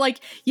then they're like,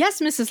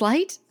 yes, Mrs.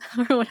 Light,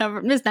 or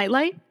whatever, Miss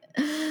Nightlight,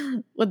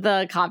 with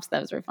the cops.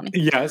 That was very funny.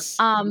 Yes.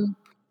 And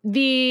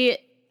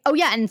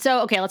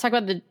so, okay, let's talk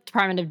about the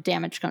Department of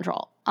Damage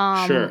Control.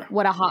 Sure.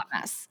 What a hot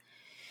mess.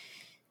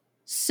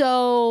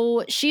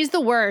 So she's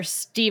the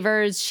worst,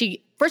 Devers.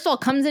 She, first of all,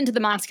 comes into the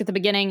mosque at the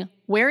beginning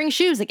wearing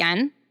shoes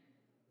again.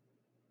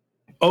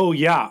 Oh,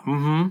 yeah.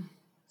 Mm-hmm.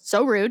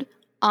 So rude.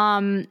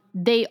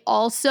 They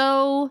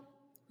also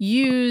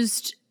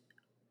used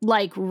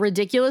like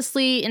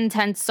ridiculously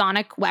intense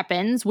sonic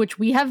weapons, which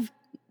we have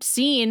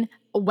seen.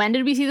 When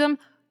did we see them?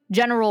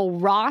 General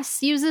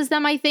Ross uses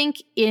them, I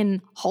think,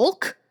 in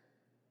Hulk.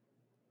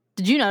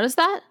 Did you notice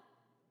that?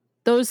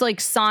 Those like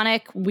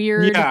sonic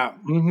weird. Yeah.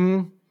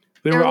 Mm-hmm.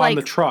 They were on like,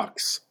 the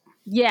trucks.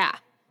 Yeah.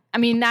 I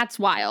mean, that's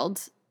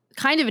wild.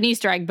 Kind of an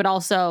Easter egg, but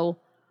also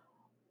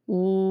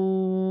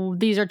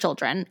these are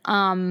children.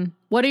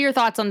 What are your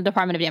thoughts on the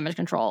Department of Damage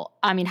Control?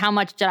 I mean, how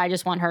much did I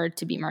just want her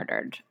to be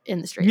murdered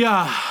in the street?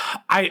 Yeah,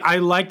 I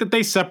like that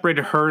they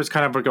separated her as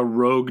kind of like a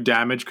rogue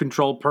damage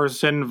control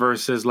person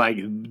versus like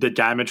the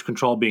damage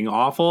control being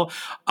awful.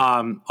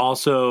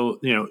 Also,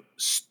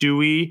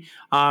 Stewie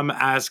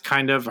as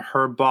kind of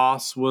her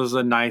boss was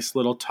a nice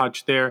little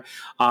touch there.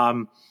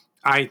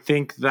 I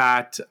think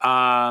that,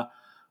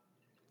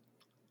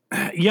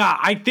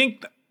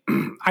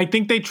 I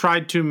think they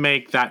tried to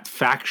make that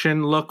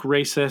faction look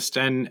racist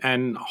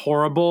and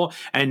horrible,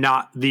 and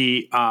not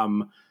the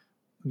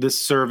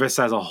service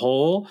as a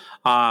whole.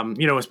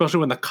 Especially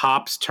when the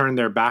cops turned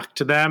their back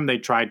to them, they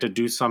tried to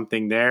do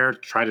something there,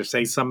 try to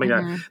say something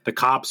that the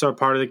cops are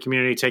part of the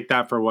community. Take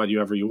that for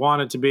whatever you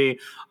want it to be.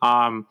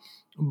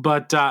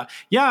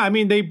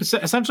 They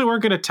essentially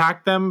weren't going to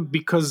attack them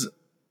because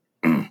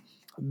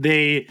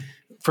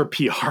for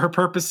PR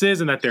purposes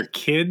and that they're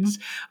kids.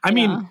 I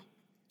mean,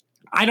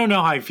 I don't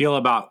know how I feel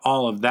about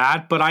all of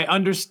that, but I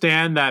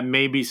understand that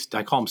maybe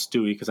I call him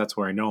Stewie because that's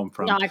where I know him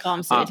from. No, I call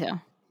him Stewie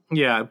too.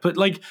 Yeah, but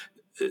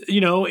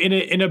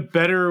in a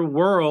better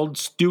world,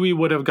 Stewie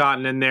would have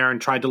gotten in there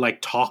and tried to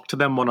like talk to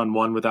them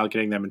one-on-one without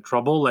getting them in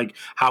trouble. Like,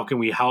 how can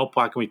we help?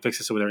 How can we fix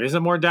this so there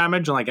isn't more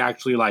damage? And like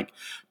actually like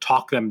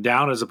talk them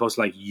down as opposed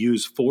to like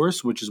use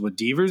force, which is what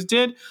Devers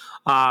did.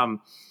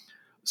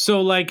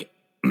 So like,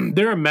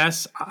 they're a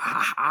mess.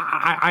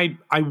 I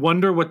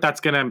wonder if that's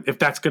gonna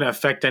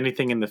affect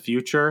anything in the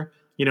future.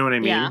 You know what I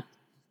mean? Yeah,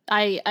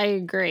 I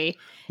agree.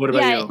 What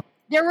about you?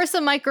 There were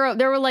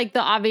like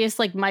the obvious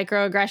like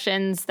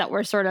microaggressions that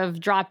were sort of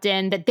dropped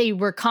in that they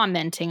were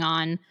commenting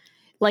on,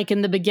 like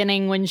in the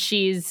beginning when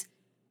she's,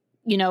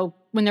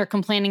 when they're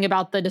complaining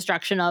about the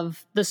destruction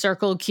of the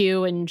Circle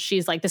Q, and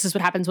she's like, this is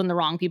what happens when the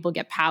wrong people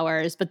get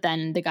powers. But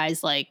then the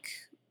guy's like,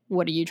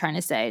 what are you trying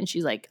to say? And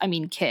she's like, I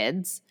mean,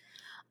 kids.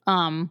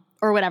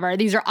 Or whatever.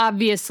 These are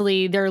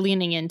obviously, they're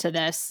leaning into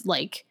this,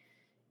 like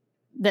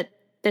that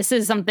this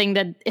is something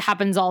that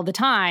happens all the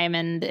time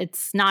and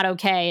it's not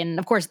okay. And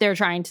of course they're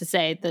trying to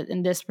say that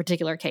in this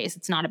particular case,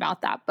 it's not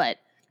about that, but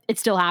it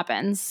still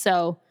happens.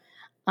 So,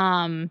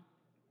 I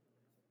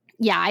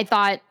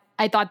thought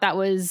that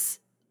was,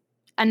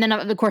 and then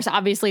of course,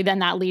 obviously then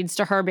that leads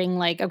to her being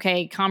like,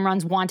 okay,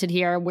 Kamran's wanted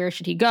here. Where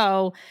should he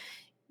go?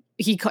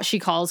 She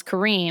calls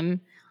Kareem.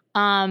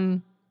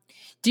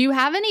 Do you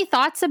have any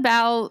thoughts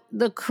about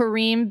the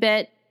Kareem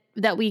bit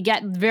that we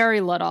get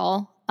very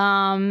little?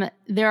 There's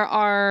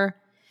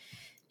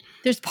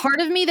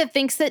part of me that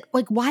thinks that,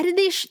 like, why did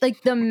they,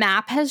 the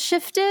map has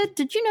shifted?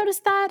 Did you notice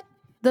that?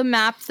 The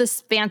map,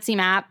 this fancy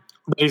map.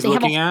 That he's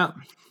looking at?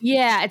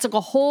 Yeah, it's like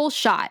a whole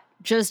shot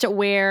just at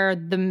where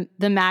the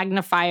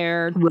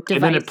magnifier device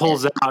and then it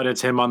pulls is. out,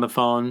 it's him on the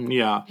phone.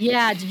 Yeah.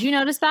 Yeah, did you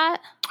notice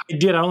that? I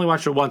did. I only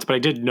watched it once, but I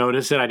did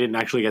notice it. I didn't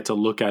actually get to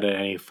look at it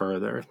any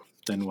further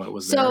than what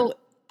was there. So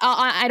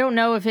I don't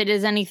know if it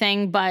is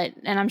anything,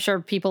 and I'm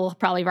sure people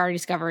probably have already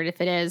discovered if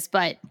it is,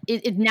 but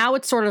now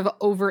it's sort of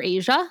over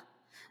Asia.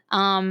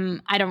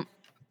 I don't,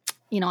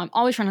 I'm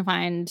always trying to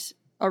find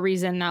a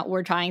reason that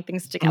we're tying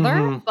things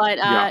together, but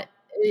I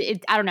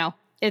don't know.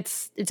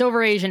 It's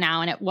over Asia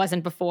now, and it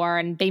wasn't before,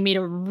 and they made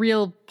a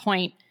real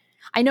point.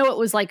 I know it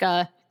was like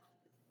a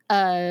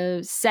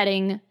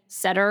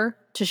setter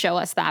to show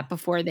us that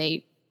before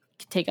they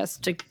take us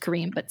to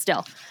Kareem, but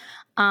still.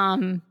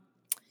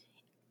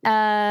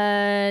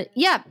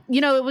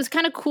 It was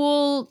kind of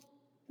cool.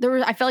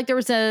 I felt like there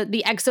was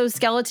the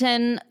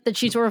exoskeleton that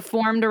she sort of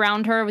formed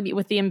around her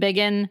with the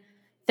Embiggen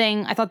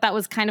thing. I thought that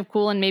was kind of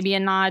cool and maybe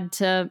a nod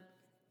to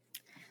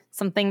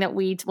something that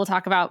we'll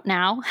talk about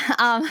now.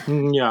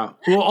 Yeah.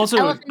 Well,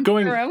 also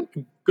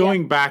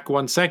going back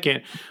 1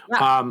 second,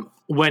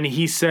 when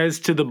he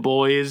says to the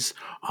boys,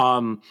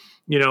 I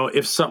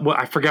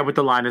forget what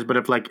the line is, but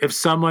if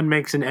someone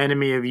makes an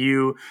enemy of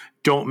you,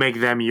 don't make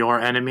them your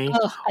enemy,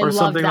 or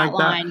something like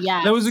that.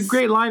 Yes. That was a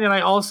great line, and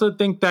I also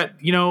think that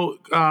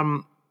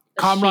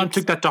Kamran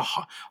took that to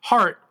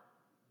heart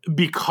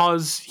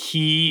because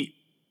he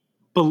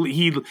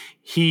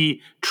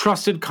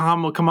trusted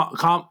Kamala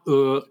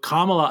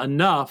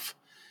enough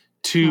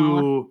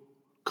to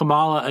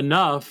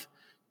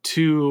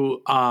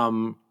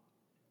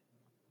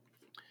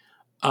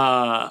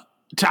to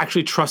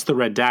actually trust the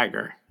Red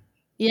Dagger.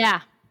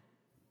 Yeah,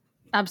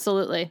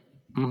 absolutely.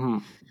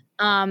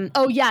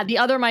 Oh yeah, the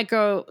other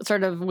micro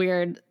sort of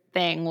weird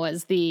thing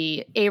was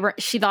she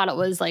thought it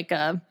was like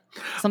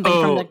something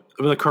from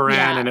the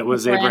Quran, and it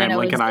was Abraham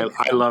Lincoln. I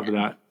love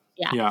that.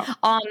 Yeah.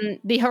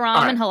 The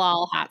haram and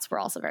halal hats were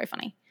also very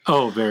funny.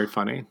 Oh, very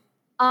funny.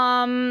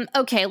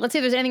 Okay, let's see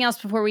if there's anything else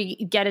before we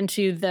get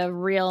into the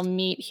real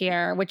meat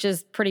here, which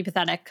is pretty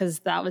pathetic because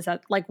that was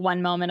at like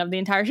one moment of the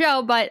entire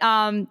show. But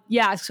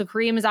yeah, so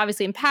Kareem is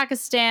obviously in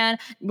Pakistan.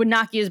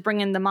 Naki is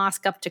bringing the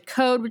mosque up to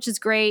code, which is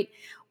great.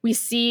 We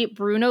see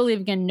Bruno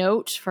leaving a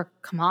note for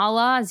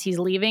Kamala as he's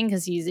leaving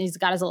because he's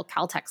got his little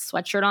Caltech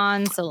sweatshirt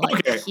on. So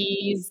like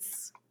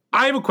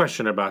I have a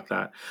question about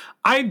that.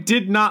 I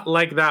did not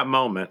like that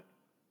moment.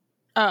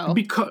 Oh,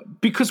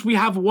 because we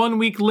have 1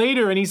 week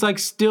later and he's like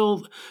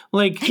still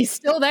like he's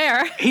still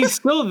there. He's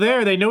still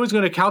there. They know he's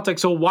going to Caltech.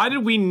 So why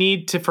did we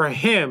need for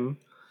him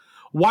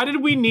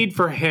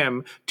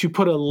to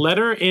put a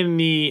letter in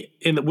the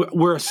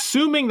we're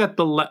assuming that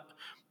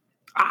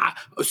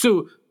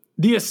so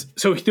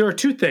there are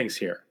two things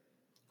here.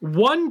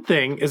 One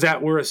thing is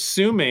that we're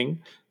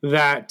assuming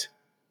that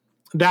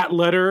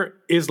letter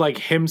is like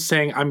him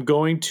saying, I'm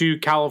going to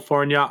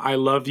California. I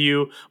love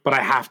you, but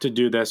I have to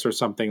do this or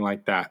something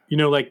like that. You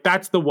know, like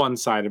that's the one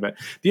side of it.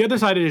 The other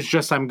side is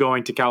just, I'm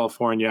going to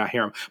California.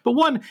 Here. But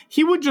one,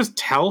 he would just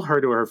tell her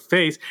to her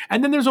face.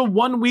 And then there's a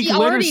 1 week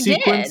later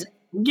sequence.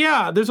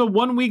 Yeah, there's a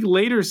 1 week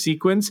later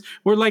sequence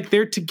where like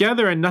they're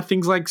together and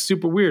nothing's like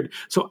super weird.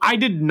 So I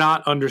did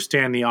not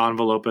understand the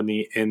envelope in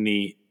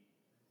the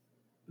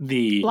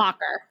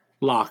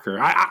locker.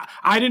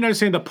 I didn't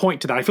understand the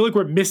point to that. I feel like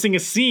we're missing a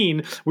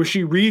scene where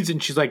she reads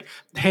and she's like,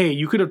 "Hey,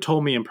 you could have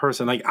told me in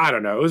person." Like, I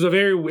don't know. It was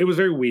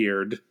very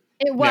weird.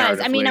 It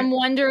was. I mean, I'm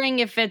wondering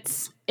if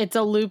it's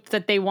a loop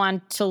that they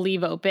want to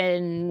leave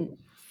open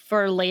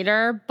for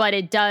later, but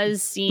it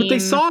does seem. But they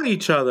saw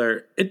each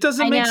other. It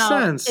doesn't make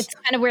sense. It's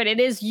kind of weird.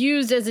 It is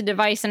used as a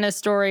device in a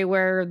story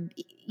where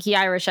he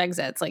Irish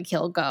exits, like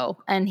he'll go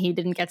and he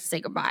didn't get to say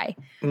goodbye.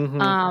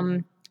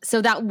 So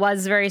that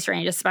was very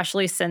strange,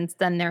 especially since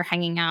then they're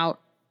hanging out.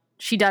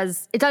 It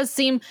does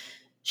seem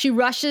she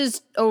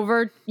rushes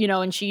over,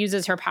 and she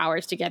uses her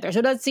powers together. So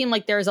it does seem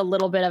like there's a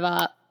little bit of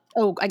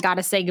I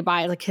gotta say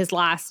goodbye, like his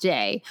last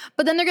day.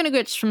 But then they're gonna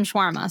get some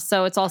shawarma.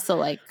 So it's also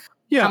like,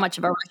 how much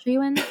of a rush are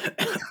you in?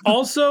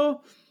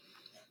 Also,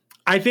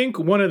 I think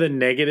one of the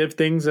negative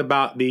things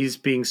about these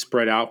being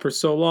spread out for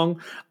so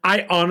long,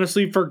 I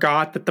honestly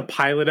forgot that the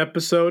pilot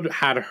episode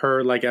had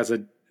her like as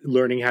a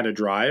learning how to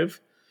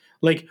drive.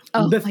 Like,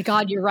 my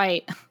God, you're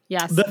right.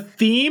 Yes. The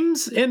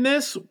themes in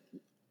this,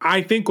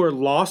 I think, were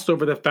lost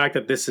over the fact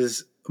that this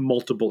is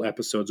multiple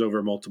episodes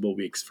over multiple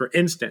weeks. For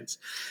instance,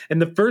 in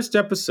the first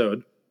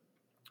episode,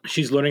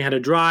 she's learning how to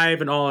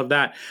drive and all of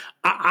that.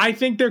 I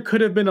think there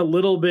could have been a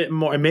little bit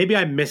more, and maybe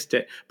I missed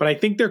it, but I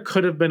think there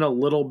could have been a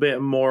little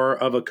bit more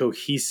of a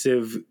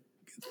cohesive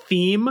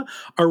theme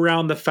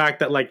around the fact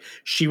that like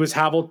she was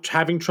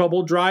having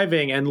trouble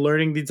driving and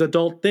learning these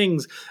adult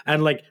things,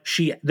 and like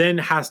she then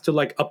has to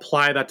like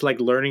apply that to like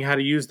learning how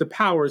to use the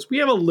powers. We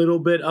have a little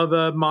bit of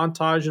a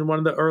montage in one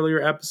of the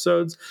earlier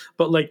episodes,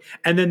 but like,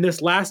 and then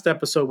this last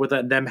episode with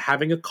them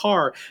having a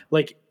car,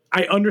 like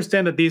I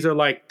understand that these are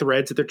like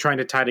threads that they're trying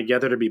to tie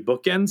together to be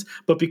bookends,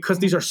 but because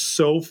these are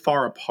so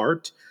far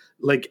apart,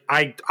 like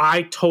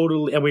I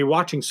totally, and we're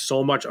watching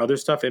so much other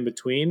stuff in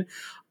between,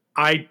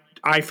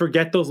 I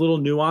forget those little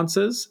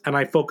nuances and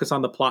I focus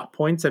on the plot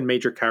points and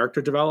major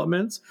character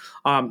developments.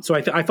 So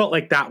I felt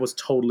like that was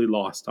totally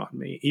lost on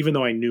me, even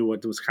though I knew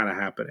what was kind of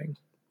happening.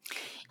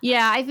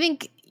 Yeah, I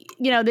think,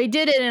 they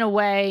did it in a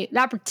way,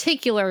 that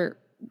particular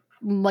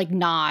like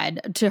nod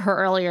to her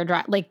earlier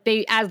drive. Like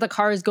as the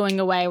car is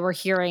going away, we're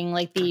hearing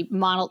like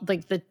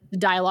the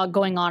dialogue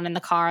going on in the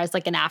car as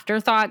like an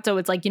afterthought. So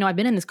it's like, I've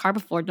been in this car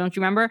before. Don't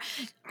you remember?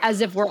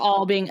 As if we're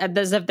all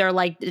as if they're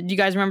like, do you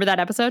guys remember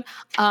that episode?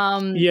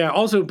 Yeah.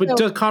 Also,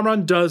 but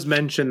Kamran does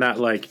mention that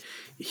like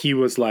he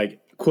was like,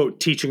 quote,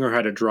 teaching her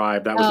how to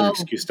drive. That was an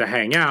excuse to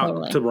hang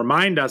out to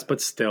remind us, but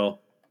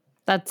still.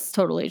 That's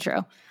totally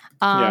true.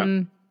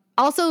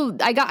 Also,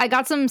 I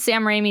got some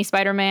Sam Raimi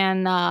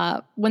Spider-Man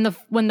when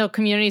the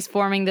community's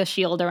forming the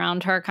shield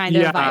around her, kind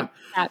of.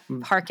 That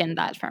harkened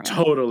that for me.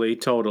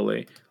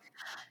 Totally.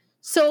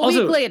 So a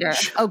week later,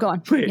 go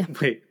on.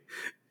 Wait.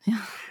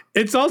 Yeah.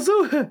 It's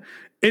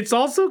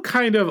also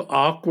kind of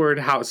awkward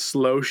how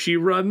slow she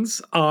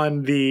runs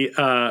on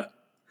the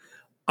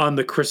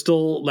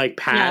crystal like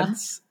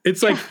pads. Yeah.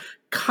 It's like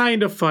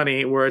kind of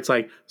funny where it's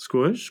like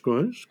squish.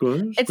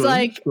 It's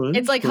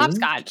like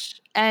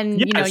hopscotch. And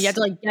you have to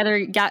like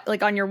get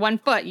like on your one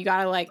foot, you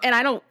gotta like, and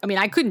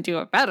I couldn't do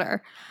it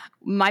better.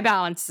 My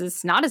balance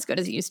is not as good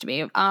as it used to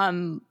be.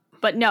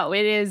 But no,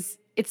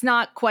 it's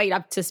not quite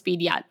up to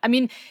speed yet. I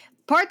mean,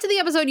 parts of the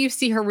episode you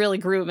see her really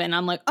grooving.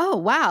 I'm like, oh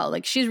wow,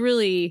 like she's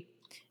really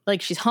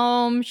like she's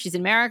home, she's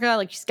in America,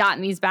 like she's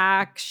gotten these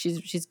back,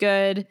 she's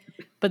good.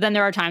 But then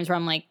there are times where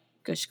I'm like,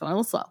 she's going a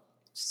little slow.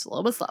 Just a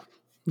little bit slow.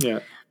 Yeah.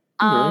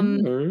 Yeah,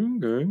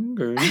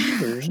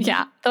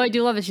 though I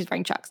do love that she's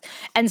wearing Chucks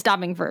and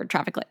stopping for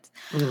traffic lights.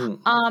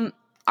 All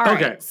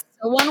right. Okay.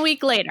 So 1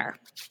 week later.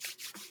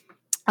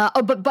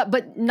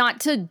 But not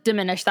to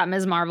diminish that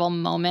Ms. Marvel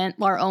moment,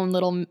 our own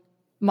little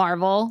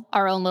Marvel,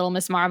 our own little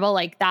Miss Marvel,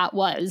 like that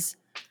was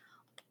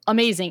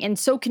amazing and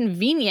so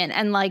convenient,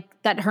 and like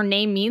that her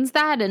name means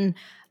that, and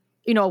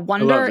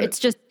wonder.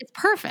 It's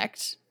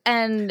perfect,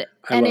 and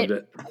loved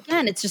it.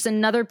 Again, it's just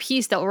another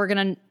piece that we're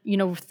gonna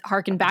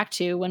harken back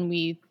to when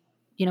we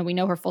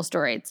know her full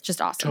story. It's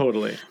just awesome.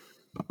 Totally.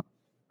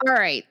 All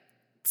right,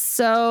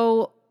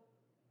 so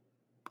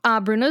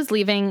Bruno's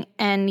leaving,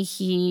 and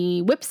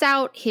he whips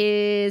out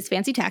his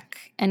fancy tech,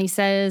 and he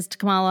says to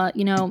Kamala,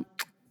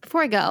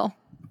 before I go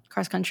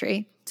cross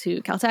country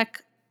to Caltech,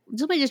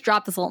 let me just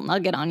drop this little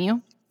nugget on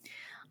you.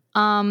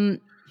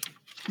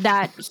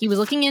 That he was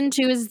looking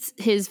into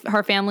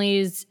her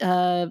family's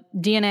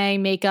DNA,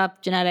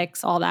 makeup,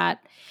 genetics, all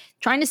that,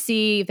 trying to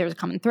see if there was a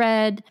common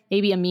thread.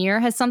 Maybe Amir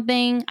has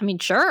something. I mean,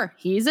 sure,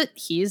 he's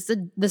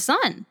the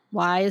son.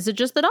 Why is it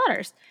just the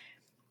daughters?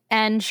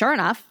 And sure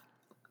enough,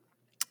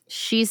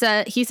 he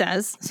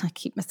says, I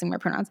keep missing my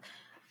pronouns.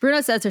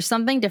 Bruno says there's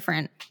something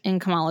different in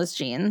Kamala's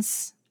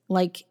genes,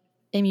 like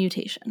a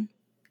mutation.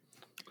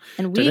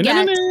 And we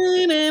get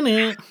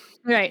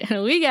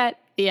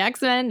the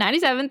X-Men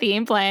 97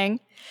 theme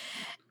playing,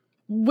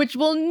 which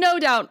no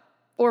doubt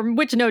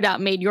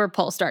made your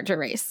pulse start to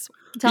race.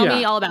 Tell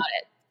me all about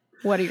it.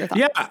 What are your thoughts?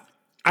 Yeah,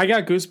 I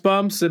got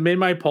goosebumps. It made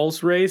my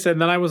pulse race,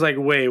 and then I was like,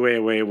 wait,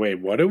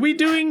 what are we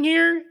doing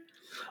here?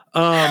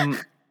 And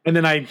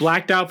then I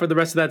blacked out for the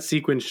rest of that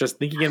sequence, just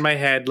thinking in my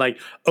head, like,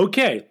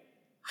 okay.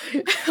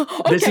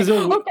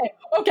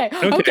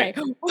 Okay.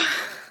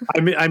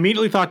 I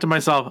immediately thought to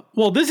myself,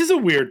 well, this is a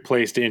weird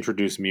place to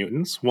introduce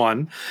mutants.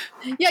 One.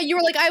 Yeah, you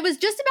were like, I was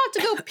just about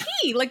to go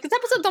pee. Like, this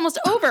episode's almost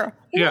over.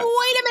 Yeah. Wait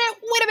a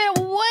minute,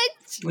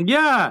 what?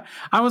 Yeah.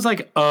 I was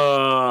like,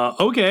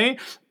 okay.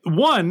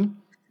 One,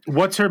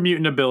 what's her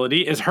mutant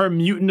ability? Is her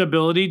mutant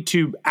ability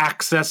to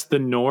access the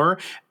Noor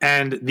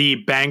and the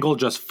bangle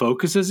just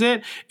focuses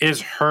it? Is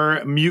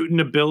her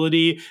mutant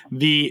ability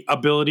the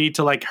ability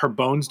to, like, her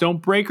bones don't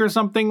break or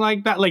something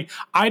like that? Like,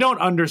 I don't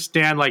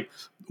understand, like,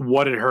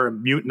 what her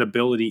mutant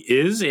ability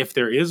is, if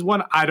there is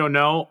one. I don't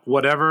know.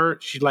 Whatever.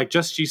 She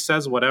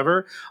says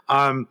whatever.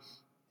 Wait,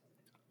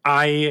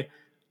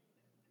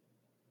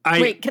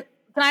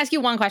 can I ask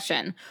you one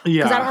question?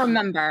 Yeah. Because I don't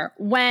remember.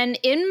 When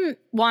in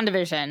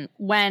WandaVision,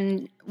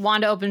 when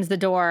Wanda opens the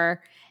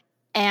door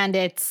and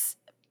it's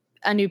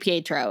a new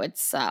Pietro,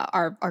 it's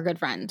our good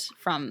friend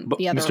from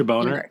the other Mr.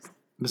 Boner.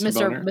 universe.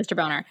 Boner. Mr.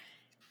 Boner.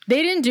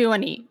 They didn't do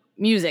any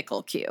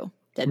musical cue,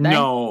 did they?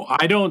 No,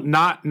 I don't.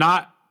 Not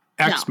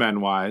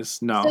X-Men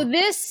wise. No. So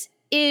this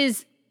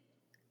is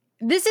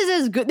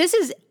as good. This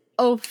is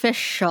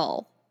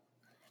official.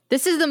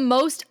 This is the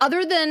most,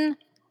 other than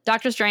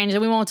Doctor Strange,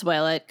 and we won't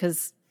spoil it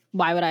because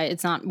why would I?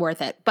 It's not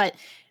worth it. But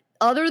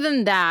other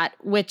than that,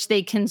 which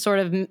they could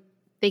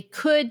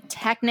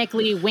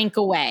technically wink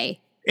away.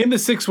 In the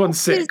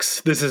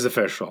 616, this is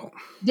official.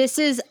 This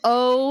is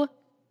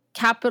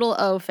capital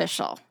O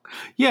official.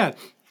 Yeah.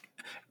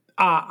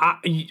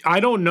 I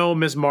don't know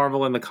Ms.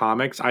 Marvel in the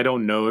comics. I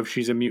don't know if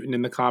she's a mutant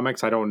in the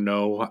comics. I don't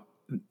know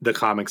the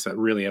comics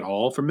really at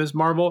all for Ms.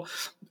 Marvel.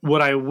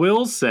 What I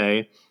will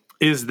say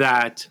is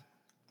that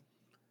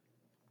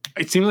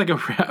it seems like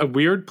a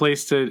weird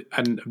place to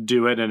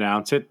do it,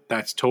 announce it.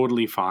 That's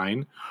totally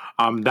fine.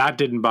 That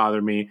didn't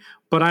bother me.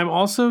 But I'm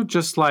also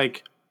just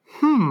like,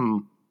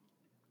 here's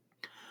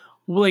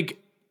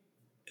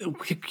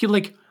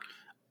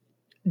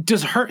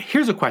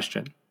a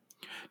question.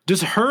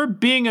 Does her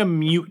being a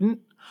mutant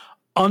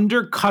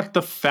undercut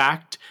the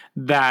fact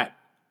that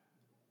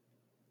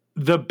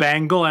the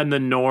Bangle and the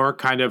Noor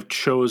kind of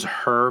chose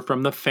her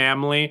from the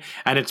family,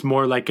 and it's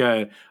more like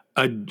a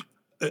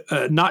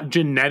not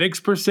genetics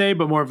per se,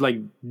 but more of like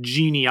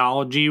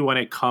genealogy when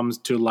it comes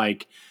to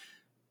like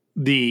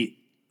the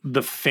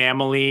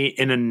family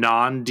in a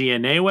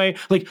non-DNA way?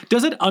 Like,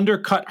 does it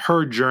undercut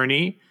her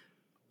journey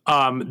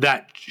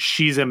that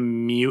she's a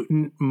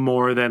mutant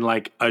more than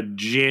like a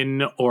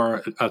djinn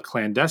or a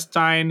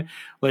clandestine?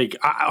 Like,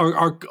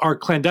 are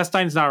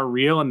clandestines not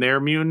real and they're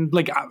mutant?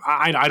 Like,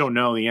 I don't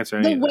know the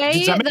answer. The way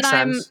does that make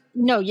sense?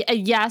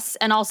 Yes,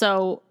 and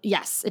also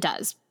yes, it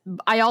does.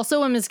 I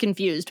also am as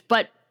confused,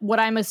 but what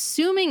I'm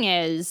assuming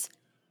is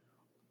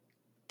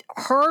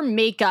her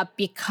makeup,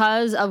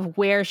 because of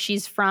where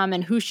she's from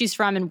and who she's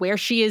from and where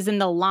she is in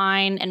the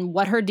line and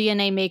what her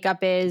DNA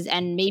makeup is,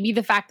 and maybe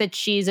the fact that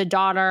she's a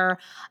daughter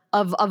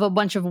of a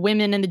bunch of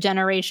women in the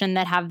generation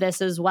that have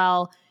this as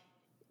well.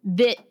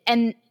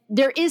 And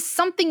there is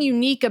something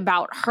unique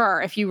about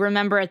her. If you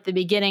remember at the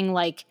beginning,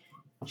 like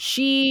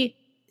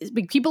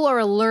people are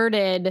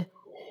alerted,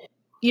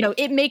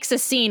 it makes a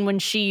scene when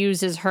she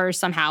uses hers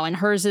somehow, and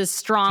hers is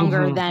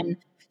stronger than,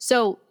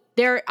 so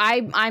there,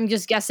 I'm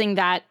just guessing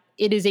that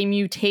it is a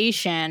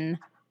mutation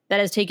that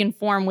has taken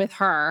form with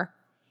her.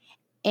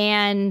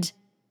 But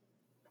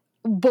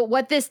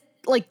what this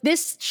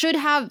should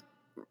have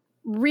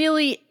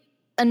really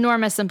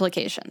enormous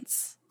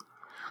implications.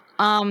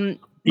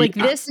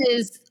 This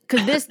is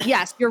because this.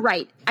 Yes, you're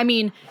right. I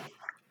mean,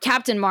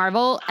 Captain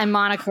Marvel and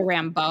Monica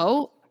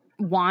Rambeau,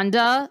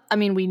 Wanda. I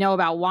mean, we know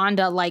about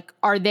Wanda. Like,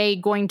 are they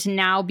going to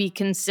now be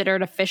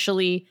considered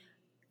officially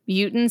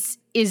mutants?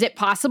 Is it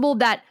possible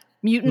that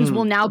mutants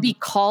will now be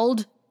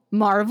called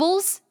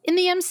Marvels in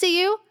the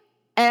MCU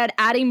and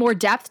adding more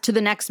depth to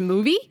the next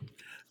movie?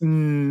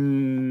 No.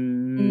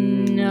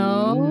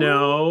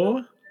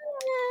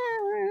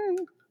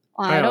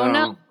 I don't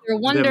know. They're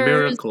wonders. They're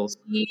miracles.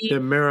 They're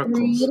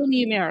miracles. Little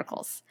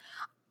miracles.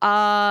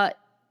 I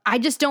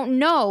just don't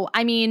know.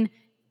 I mean,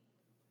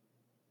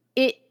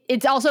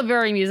 it's also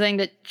very amusing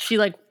that she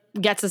like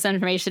gets this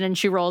information and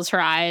she rolls her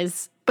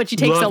eyes, but she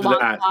takes a long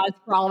pause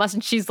for all of us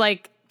and she's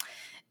like,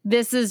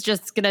 this is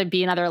just going to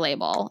be another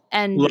label.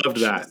 And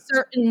she's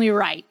certainly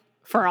right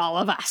for all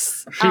of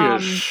us. She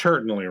is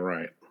certainly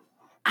right.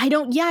 I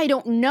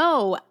don't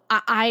know.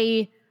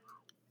 I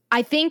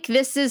think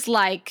this is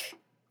like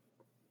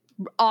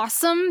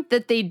awesome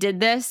that they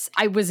did this.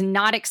 I was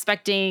not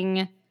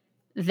expecting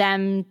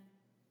them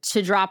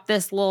to drop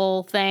this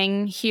little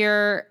thing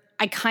here.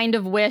 I kind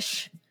of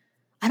wish,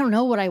 I don't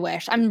know what I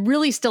wish. I'm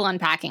really still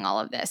unpacking all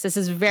of this. This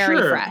is very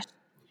fresh.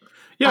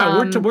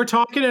 Yeah, we're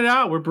talking it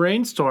out. We're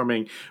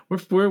brainstorming.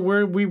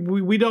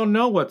 We don't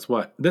know what's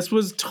what. This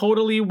was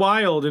totally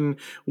wild. And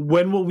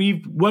when will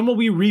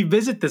we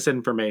revisit this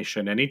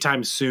information?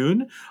 Anytime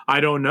soon? I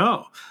don't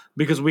know.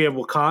 Because we have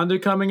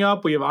Wakanda coming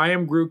up, we have I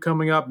Am Groot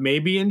coming up,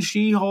 maybe in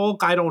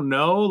She-Hulk, I don't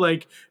know.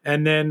 Like,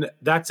 and then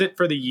that's it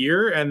for the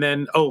year. And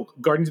then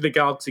Guardians of the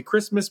Galaxy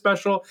Christmas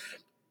special.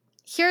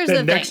 Here's the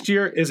thing. Next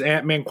year is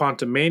Ant-Man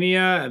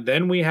Quantumania, and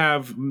then we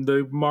have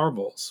the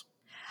Marvels.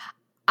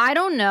 I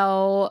don't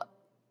know.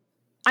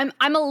 I'm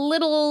a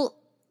little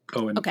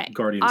okay.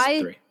 Guardians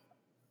 3.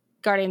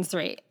 Guardians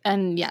 3.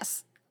 And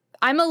yes.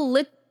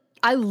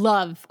 I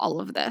love all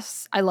of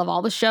this. I love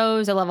all the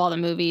shows. I love all the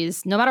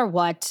movies. No matter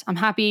what, I'm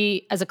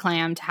happy as a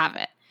clam to have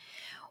it.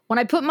 When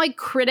I put my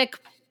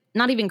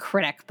not even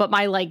critic, but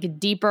my like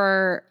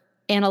deeper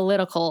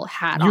analytical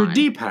hat on. Your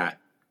deep hat.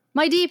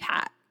 My deep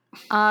hat.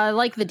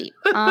 Like the deep.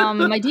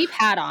 My deep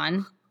hat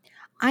on.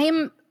 I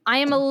am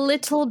a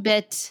little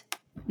bit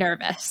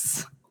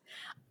nervous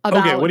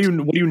about what are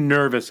you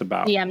nervous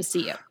about? The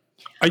MCU.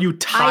 Are you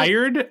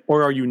tired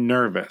or are you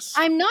nervous?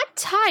 I'm not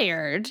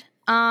tired.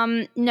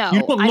 No. You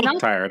don't look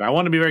tired. I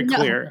want to be very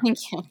clear. Thank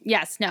you.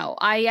 Yes, no.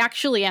 I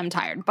actually am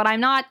tired, but I'm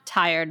not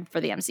tired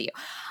for the MCU.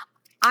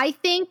 I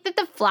think that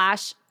The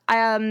Flash,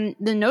 the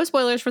no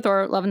spoilers for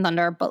Thor Love and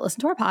Thunder, but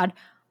listen to our pod.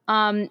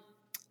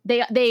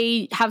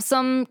 They have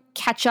some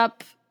catch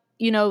up,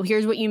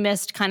 here's what you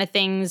missed kind of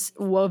things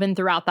woven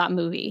throughout that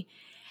movie.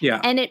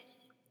 Yeah. And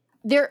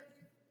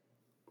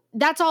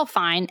that's all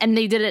fine. And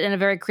they did it in a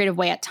very creative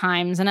way at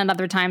times. And at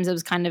other times it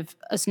was kind of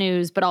a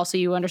snooze, but also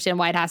you understand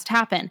why it has to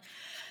happen.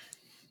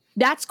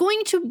 That's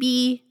going to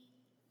be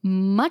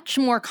much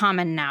more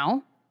common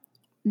now.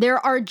 There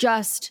are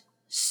just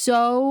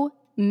so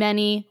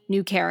many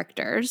new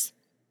characters.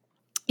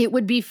 It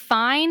would be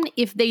fine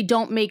if they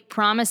don't make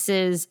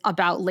promises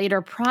about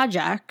later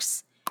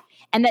projects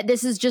and that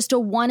this is just a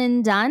one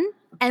and done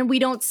and we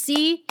don't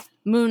see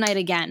Moon Knight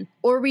again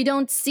or we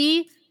don't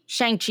see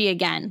Shang-Chi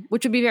again,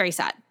 which would be very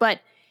sad. But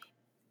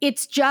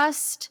it's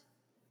just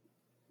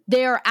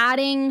they're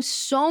adding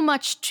so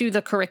much to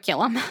the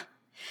curriculum.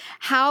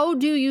 How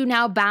do you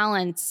now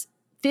balance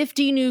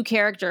 50 new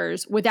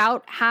characters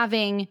without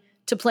having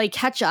to play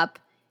catch up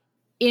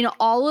in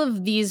all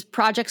of these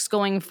projects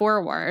going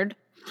forward?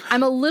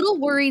 I'm a little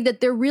worried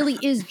that there really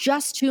is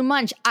just too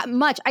much.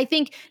 I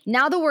think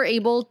now that we're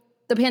able,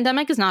 the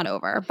pandemic is not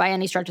over by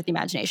any stretch of the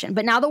imagination,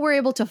 but now that we're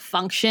able to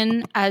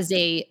function as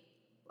a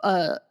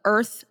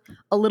Earth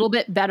a little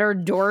bit better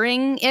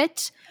during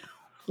it,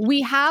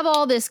 we have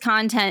all this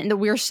content that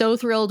we're so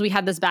thrilled we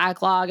had this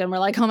backlog and we're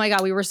like, oh my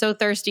God, we were so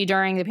thirsty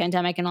during the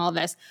pandemic and all of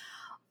this.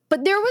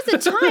 But there was a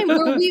time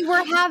where we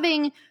were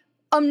having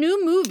a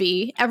new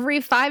movie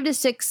every 5 to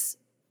 6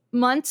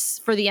 months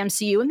for the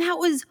MCU, and that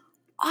was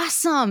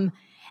awesome.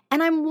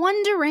 And I'm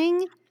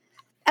wondering,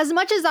 as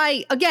much as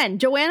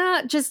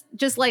Joanna,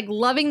 just like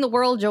loving the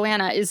world,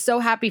 Joanna is so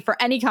happy for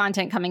any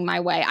content coming my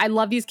way. I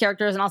love these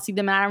characters and I'll see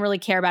them and I don't really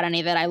care about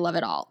any of it. I love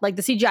it all. Like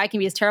the CGI can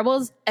be as terrible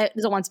as it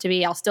wants to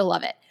be. I'll still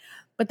love it.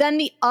 But then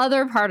the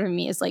other part of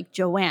me is like,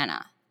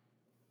 Joanna,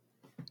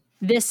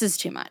 this is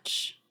too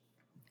much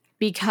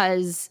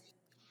because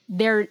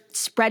they're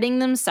spreading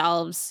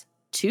themselves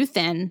too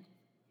thin.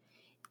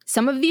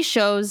 Some of these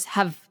shows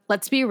have,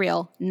 let's be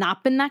real,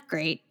 not been that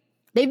great.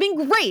 They've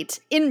been great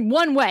in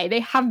one way. They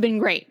have been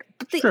great,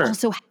 but they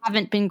also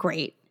haven't been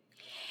great.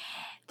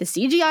 The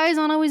CGI is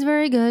not always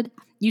very good.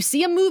 You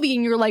see a movie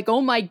and you're like,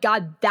 oh my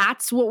God,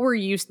 that's what we're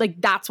used, like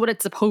that's what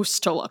it's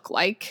supposed to look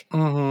like.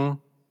 Mm-hmm.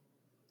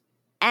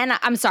 And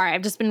I'm sorry,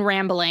 I've just been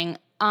rambling.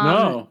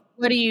 No.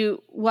 What do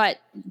you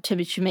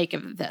make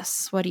of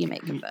this? What do you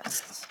make of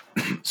this?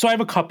 So I have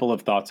a couple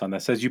of thoughts on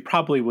this, as you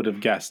probably would have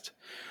guessed.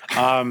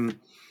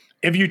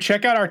 If you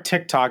check out our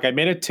TikTok, I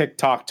made a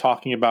TikTok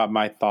talking about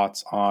my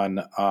thoughts on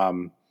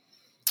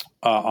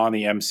on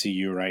the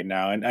MCU right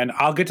now, and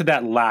I'll get to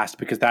that last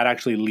because that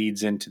actually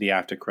leads into the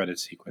after credit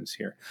sequence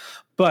here.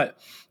 But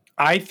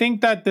I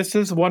think that this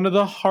is one of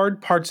the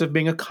hard parts of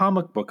being a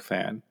comic book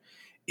fan.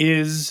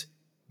 Is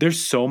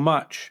there's so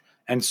much.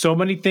 And so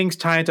many things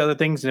tie into other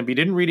things. And if you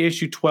didn't read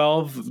issue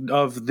 12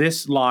 of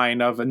this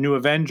line of New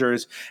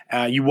Avengers,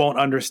 you won't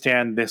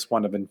understand this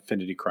one of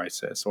Infinity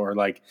Crisis. Or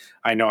like,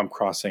 I know I'm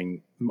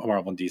crossing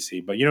Marvel and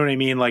DC, but you know what I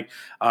mean? Like,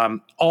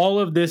 all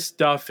of this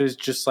stuff is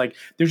just like,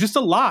 there's just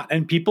a lot.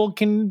 And people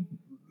can,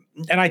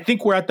 and I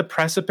think we're at the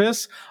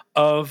precipice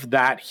of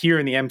that here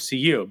in the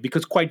MCU.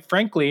 Because quite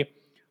frankly,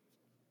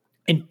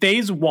 in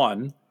phase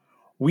 1,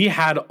 we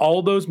had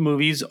all those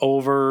movies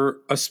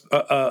over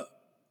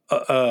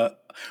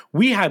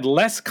we had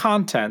less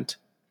content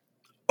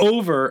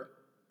over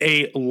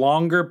a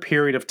longer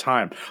period of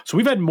time. So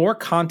we've had more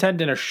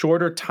content in a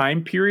shorter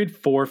time period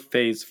for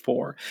phase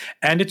 4.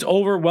 And it's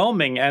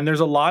overwhelming. And there's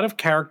a lot of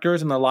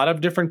characters and a lot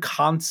of different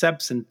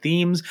concepts and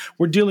themes.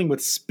 We're dealing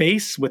with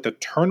space, with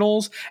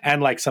Eternals,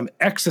 and like some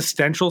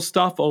existential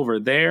stuff over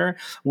there.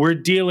 We're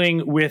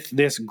dealing with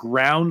this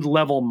ground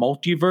level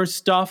multiverse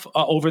stuff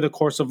over the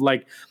course of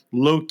like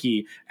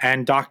Loki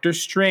and Doctor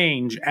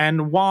Strange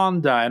and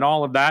Wanda and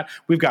all of that.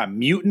 We've got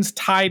mutants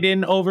tied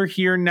in over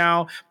here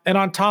now. And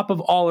on top of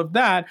all of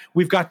that,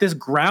 we've got this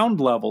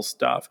ground level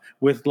stuff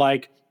with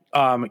like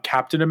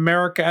Captain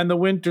America and the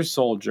Winter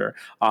Soldier.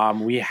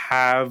 We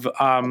have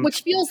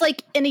which feels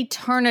like an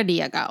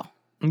eternity ago.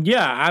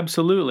 Yeah,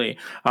 absolutely.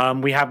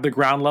 We have the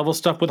ground level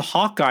stuff with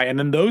Hawkeye, and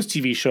then those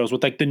TV shows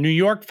with like the New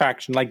York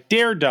faction, like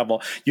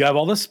Daredevil. You have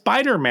all the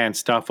Spider-Man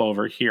stuff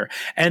over here,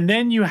 and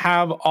then you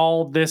have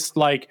all this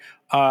like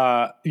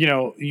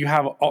you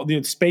have all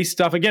the space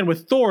stuff again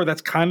with Thor.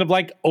 That's kind of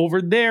like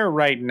over there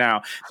right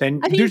now. Then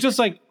there's just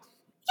like,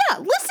 yeah,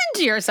 listen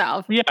to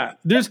yourself. Yeah,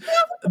 there's.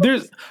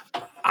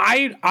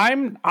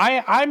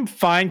 I'm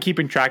fine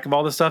keeping track of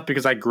all this stuff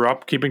because I grew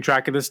up keeping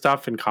track of this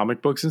stuff in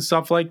comic books and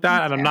stuff like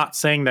that. And I'm not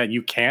saying that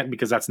you can't,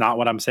 because that's not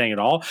what I'm saying at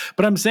all.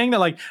 But I'm saying that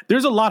like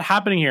there's a lot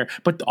happening here,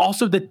 but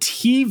also the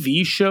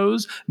TV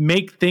shows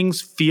make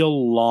things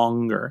feel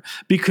longer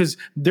because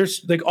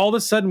there's like all of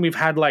a sudden we've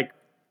had like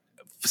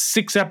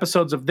 6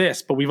 episodes of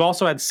this, but we've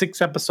also had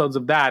 6 episodes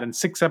of that and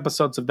 6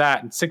 episodes of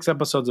that and 6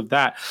 episodes of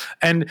that.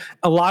 And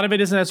a lot of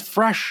it isn't as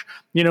fresh.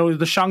 You know,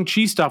 the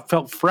Shang-Chi stuff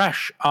felt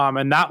fresh.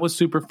 And that was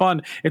super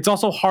fun. It's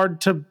also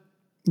hard to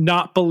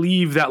not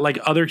believe that like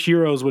other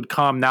heroes would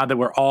come now that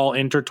we're all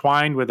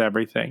intertwined with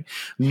everything.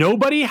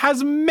 Nobody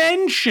has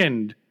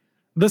mentioned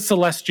the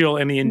Celestial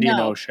in the Indian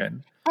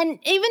Ocean. And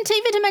even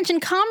to mention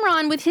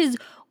Kamran with his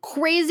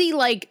crazy,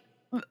 like,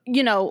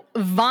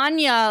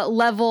 Vanya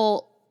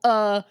level,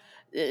 to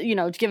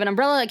give an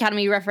Umbrella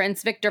Academy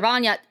reference, Victor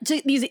Vanya,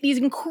 to these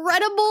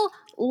incredible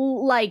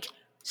like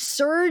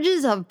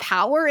surges of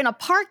power in a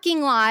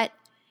parking lot,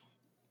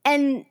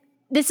 and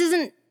this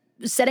isn't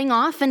setting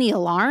off any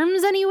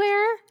alarms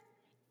anywhere.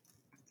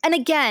 And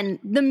again,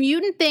 the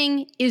mutant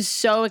thing is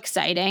so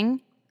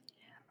exciting,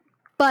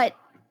 but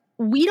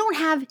we don't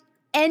have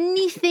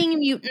anything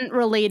mutant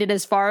related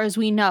as far as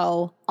we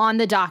know on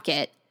the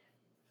docket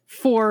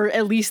for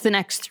at least the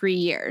next 3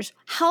 years.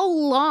 How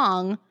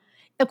long?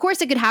 Of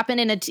course, it could happen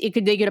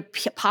they could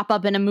pop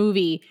up in a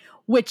movie,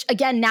 which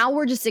again, now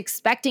we're just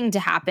expecting to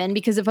happen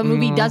because if the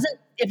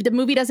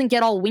movie doesn't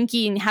get all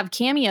winky and have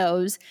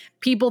cameos,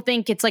 people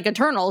think it's like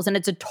Eternals and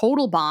it's a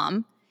total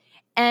bomb.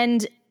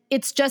 And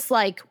it's just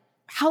like,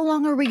 how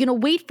long are we going to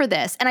wait for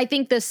this? And I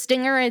think the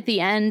stinger at the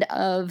end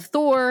of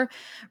Thor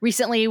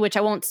recently, which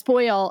I won't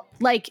spoil,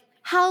 like,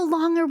 how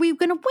long are we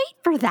going to wait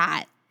for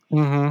that?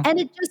 Mm-hmm. And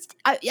it just,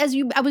 as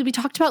we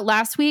talked about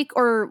last week,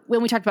 or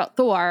when we talked about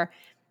Thor,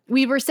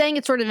 we were saying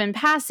it sort of in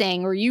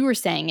passing, or you were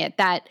saying it,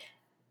 that,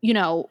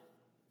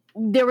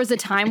 there was a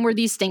time where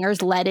these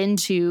stingers led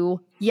into,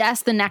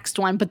 yes, the next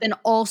one, but then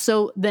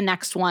also the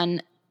next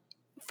one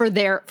for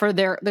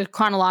the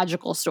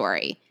chronological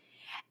story.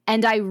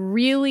 And I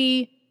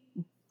really,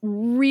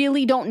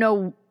 really don't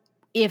know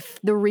if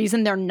the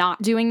reason they're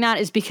not doing that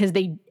is because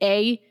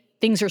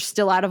things are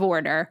still out of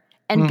order,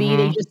 and B,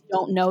 they just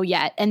don't know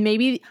yet. And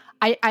maybe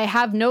I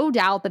have no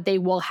doubt that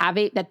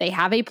they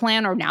have a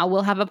plan, or now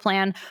will have a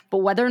plan, but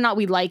whether or not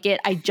we like it,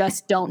 I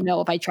just don't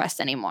know if I trust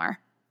anymore.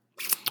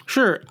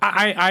 Sure.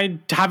 I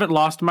haven't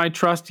lost my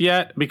trust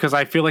yet because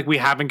I feel like we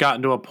haven't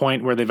gotten to a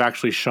point where they've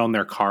actually shown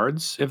their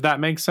cards, if that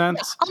makes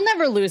sense. I'll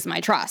never lose my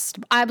trust.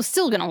 I'm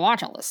still going to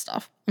watch all this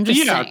stuff. I'm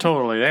just saying.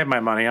 Totally. They have my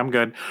money. I'm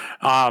good.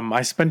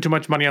 I spend too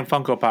much money on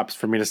Funko Pops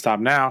for me to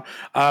stop now.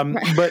 Right.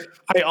 But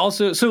I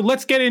also, so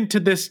let's get into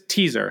this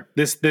teaser,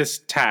 this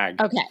tag.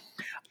 Okay.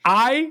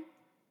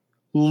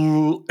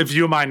 If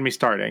you mind me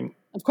starting.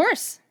 Of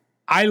course.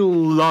 I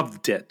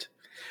loved it.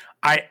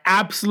 I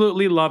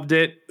absolutely loved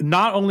it,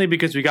 not only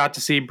because we got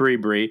to see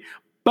Brie,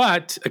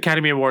 but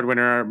Academy Award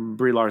winner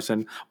Brie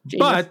Larson,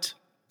 but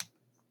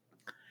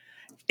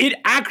it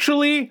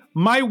actually,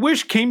 my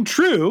wish came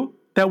true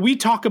that we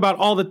talk about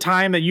all the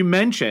time that you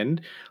mentioned.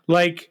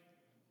 Like,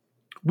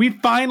 We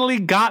finally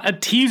got a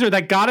teaser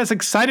that got us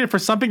excited for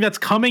something that's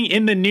coming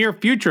in the near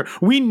future.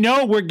 We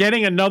know we're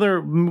getting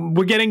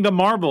the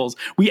Marvels.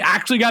 We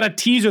actually got a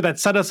teaser that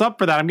set us up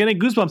for that. I'm getting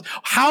goosebumps.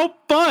 How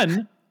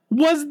fun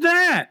was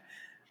that?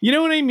 You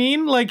know what I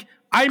mean? Like,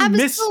 I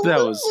miss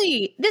those.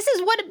 This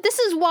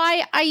is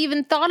why I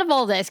even thought of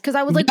all this, because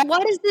I was like,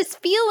 what is this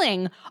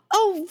feeling?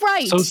 Oh,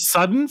 right. So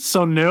sudden,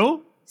 so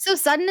new. So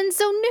sudden and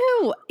so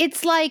new.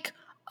 It's like,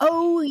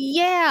 oh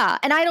yeah.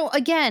 And I don't,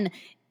 again,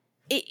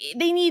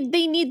 they need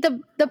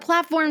the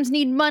platforms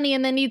need money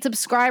and they need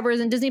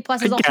subscribers, and Disney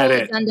Plus is a whole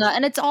agenda,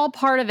 and it's all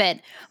part of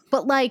it.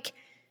 But like,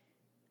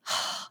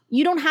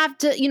 you don't have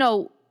to,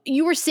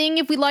 you were seeing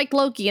if we liked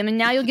Loki, and then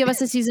now you'll give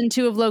us a season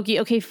 2 of Loki.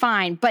 Okay,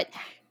 fine. But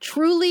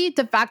truly,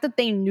 the fact that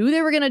they knew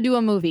they were going to do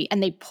a movie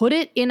and they put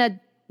it in a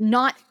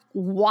not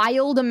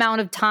wild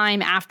amount of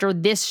time after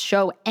this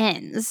show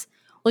ends.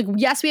 Like,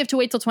 yes, we have to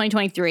wait till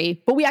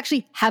 2023, but we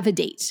actually have a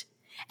date,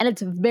 and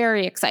it's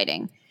very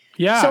exciting.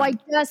 Yeah. So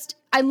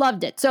I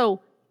loved it. So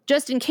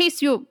just in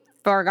case you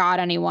forgot,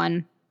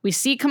 anyone, we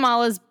see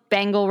Kamala's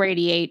bangle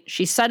radiate.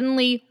 She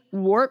suddenly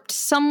warped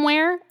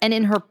somewhere, and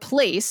in her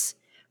place,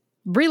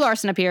 Brie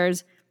Larson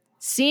appears,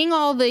 seeing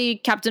all the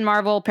Captain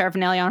Marvel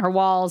paraphernalia on her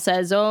wall,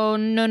 says, oh,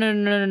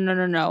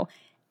 no.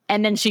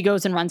 And then she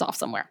goes and runs off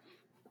somewhere.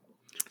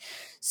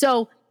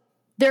 So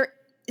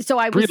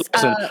I Brie was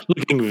Larson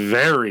looking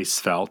very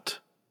svelte.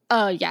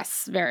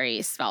 Yes,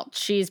 very svelte.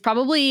 She's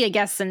probably, I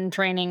guess, in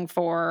training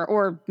for,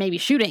 or maybe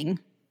shooting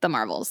the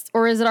Marvels.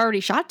 Or is it already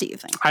shot, do you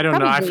think? I don't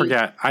know. I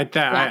forget. I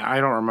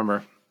don't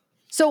remember.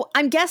 So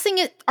I'm guessing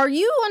it. Are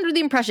you under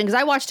the impression, because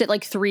I watched it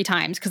like 3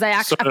 times, because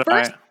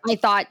I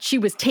thought she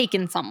was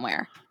taken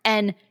somewhere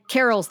and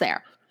Carol's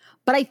there.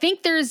 But I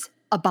think there's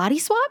a body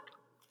swap.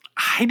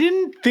 I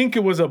didn't think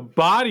it was a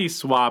body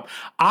swap.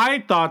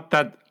 I thought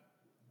that.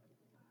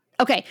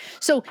 Okay,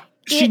 so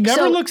she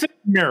never looks in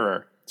the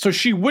mirror. So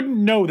she wouldn't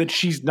know that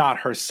she's not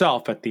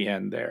herself at the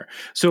end there.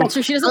 So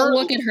she doesn't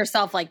look at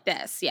herself like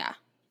this. Yeah.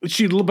 But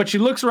she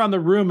looks around the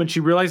room and she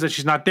realizes that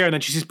she's not there. And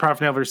then she sees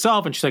paraphernalia of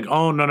herself and she's like,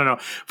 oh, no.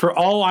 For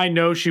all I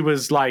know, she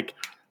was like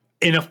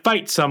in a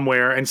fight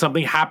somewhere and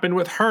something happened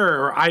with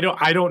her. Or I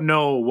don't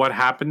know what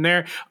happened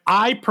there.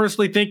 I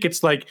personally think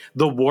it's like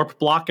the warp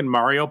block in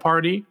Mario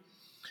Party.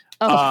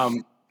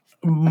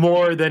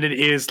 More than it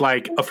is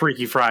like a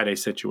Freaky Friday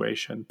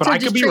situation. But I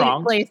could be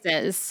wrong.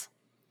 Places.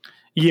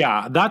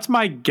 Yeah, that's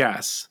my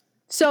guess.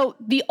 So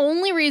the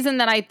only reason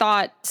that I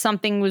thought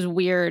something was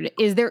weird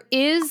is there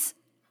is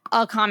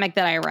a comic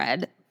that I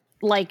read,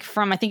 like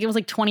from, I think it was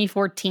like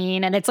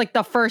 2014, and it's like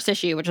the first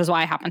issue, which is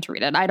why I happened to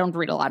read it. I don't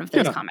read a lot of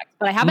those comics,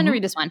 but I happened to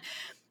read this one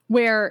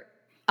where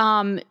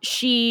the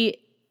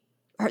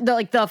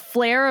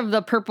flare of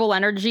the purple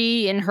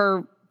energy in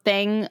her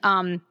thing,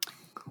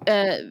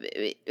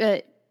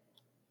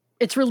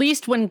 it's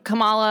released when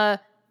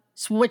Kamala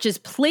switches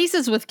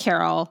places with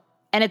Carol.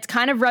 And it's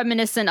kind of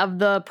reminiscent of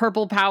the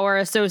purple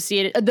power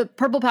the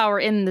purple power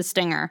in the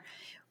Stinger.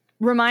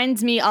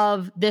 Reminds me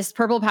of this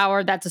purple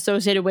power that's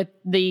associated with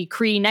the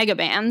Kree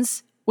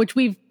negabands, which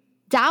we've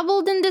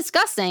dabbled in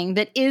discussing.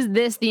 That is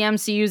this the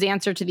MCU's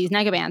answer to these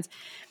negabands?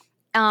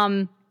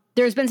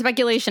 There's been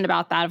speculation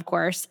about that, of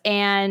course,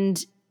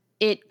 and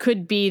it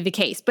could be the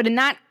case. But in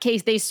that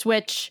case, they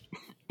switch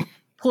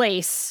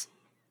place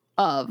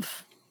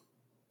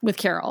with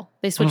Carol.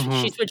 She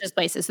switches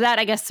places. So that,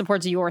 I guess,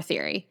 supports your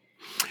theory.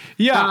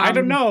 Yeah, I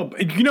don't know.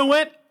 You know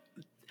what?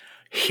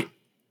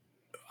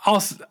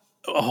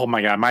 Oh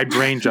my God, my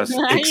brain just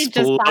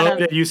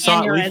exploded. You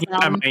saw it leaking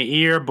out of my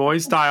ear, boy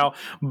style.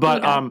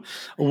 But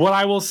what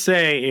I will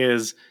say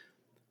is,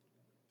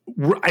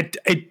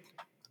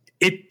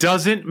 it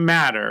doesn't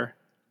matter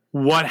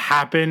what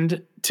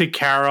happened to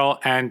Carol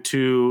and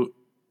to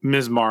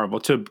Ms.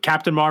 Marvel, to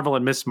Captain Marvel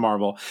and Miss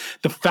Marvel.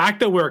 The fact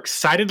that we're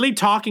excitedly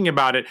talking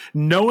about it,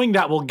 knowing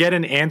that we'll get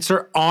an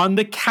answer on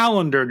the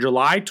calendar,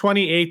 July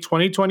 28th,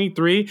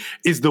 2023,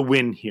 is the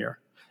win here.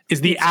 Is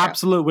the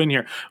absolute win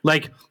here.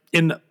 Like,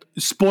 in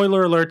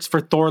spoiler alerts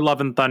for Thor Love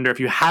and Thunder. If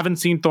you haven't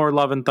seen Thor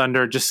Love and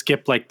Thunder, just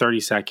skip like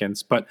 30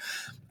 seconds. But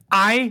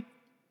I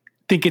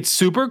think it's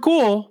super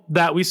cool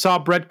that we saw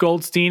Brett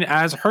Goldstein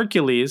as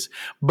Hercules,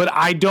 but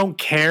I don't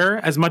care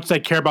as much as I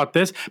care about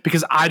this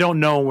because I don't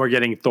know when we're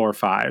getting Thor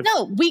 5.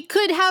 No, we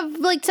could have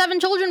like 7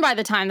 children by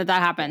the time that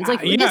happens.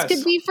 Like this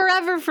could be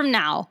forever from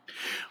now.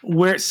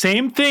 Where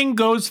same thing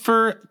goes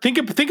for think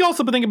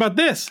about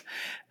this.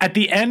 At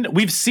the end,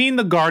 we've seen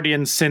the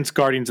Guardians since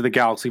Guardians of the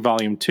Galaxy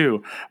Volume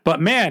 2,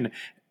 but man,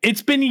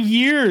 it's been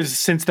years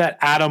since that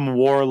Adam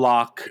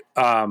Warlock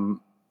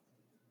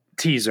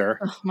teaser.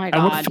 Oh my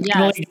God. And we're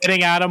finally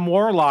getting Adam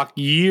Warlock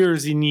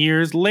years and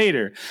years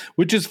later,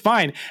 which is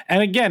fine.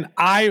 And again,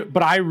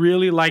 I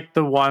really like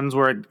the ones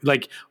where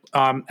like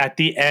at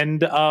the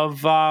end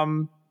of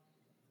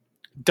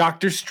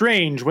Doctor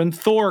Strange, when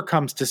Thor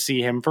comes to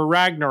see him for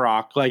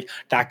Ragnarok, like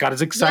that got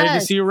us excited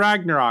to see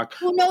Ragnarok.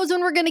 Who knows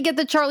when we're going to get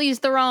the Charlize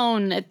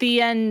Theron at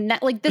the end?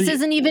 Like this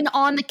isn't even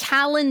on the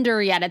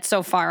calendar yet. It's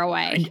so far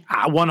away.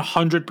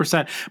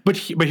 100%. But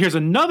here's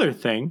another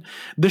thing.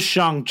 The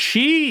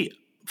Shang-Chi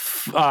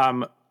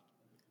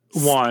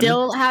one.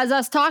 Still has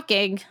us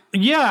talking.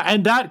 Yeah,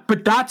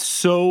 but that's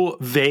so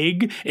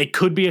vague. It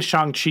could be a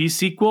Shang-Chi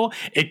sequel.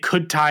 It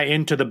could tie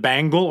into the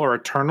Bangle or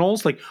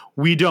Eternals. Like,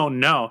 we don't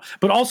know.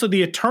 But also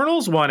the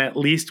Eternals one, at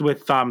least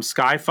with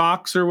Sky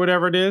Fox or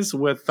whatever it is,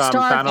 with Star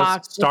Thanos.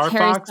 Fox. Star with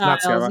Harry Fox?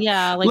 Not Sky Styles. Fox.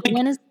 Yeah, like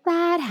when is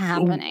that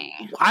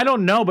happening? I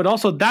don't know, but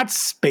also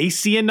that's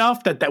spacey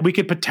enough that we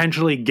could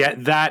potentially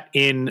get that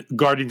in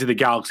Guardians of the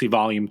Galaxy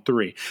Volume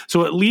 3.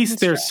 So at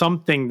least there's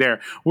something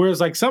there. Whereas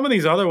like some of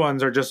these other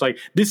ones are just like,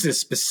 this is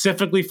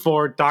specifically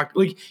for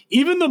like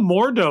even the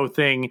Mordo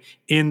thing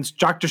in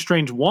Doctor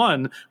Strange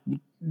 1,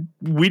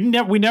 we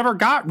never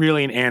got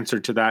really an answer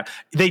to that.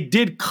 They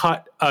did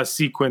cut a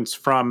sequence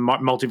from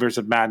Multiverse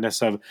of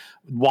Madness of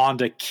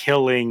Wanda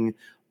killing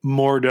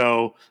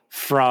Mordo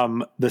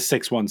from the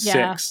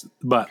 616,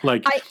 but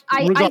like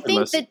I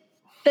think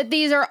that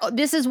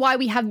this is why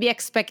we have the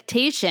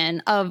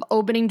expectation of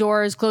opening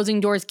doors, closing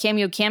doors,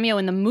 cameo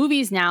in the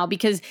movies now,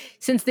 because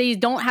since they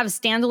don't have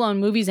standalone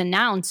movies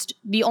announced,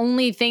 the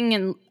only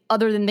thing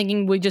other than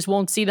thinking we just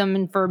won't see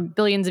them for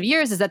billions of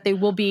years is that they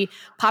will be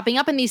popping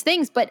up in these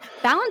things. But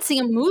balancing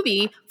a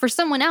movie for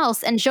someone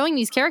else and showing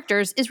these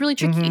characters is really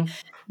tricky.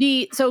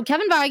 So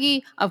Kevin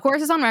Feige, of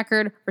course, is on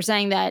record for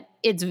saying that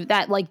it's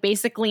that like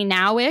basically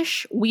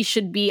now-ish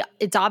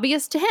it's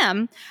obvious to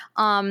him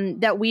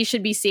that we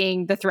should be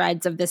seeing the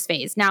threads of this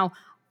phase. Now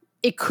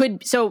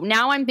so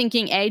now I'm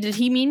thinking, did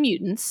he mean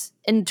mutants?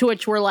 And to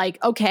which we're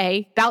like,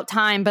 okay, about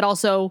time, but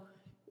also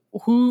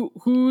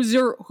who's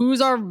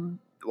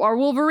our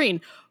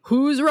Wolverine?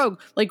 Who's Rogue?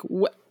 Like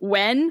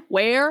when,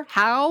 where,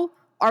 how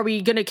can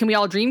we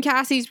all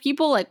dreamcast these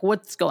people? Like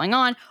what's going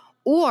on?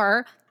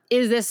 Or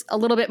is this a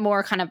little bit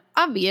more kind of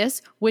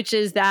obvious, which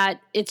is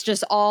that it's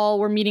just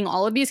we're meeting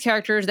all of these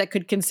characters that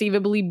could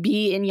conceivably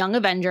be in Young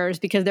Avengers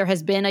because there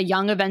has been a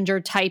Young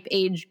Avenger type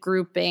age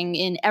grouping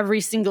in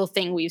every single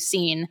thing we've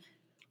seen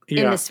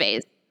in this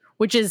phase,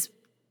 which is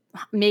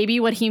maybe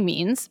what he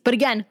means. But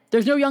again,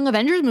 there's no Young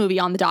Avengers movie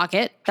on the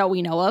docket that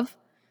we know of.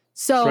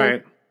 So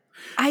right.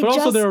 But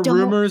also there are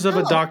rumors of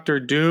a Doctor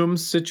Doom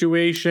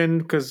situation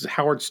because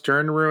Howard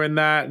Stern ruined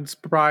that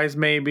surprise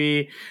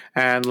maybe.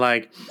 And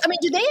like, I mean,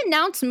 do they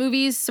announce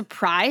movies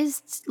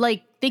surprised?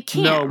 Like they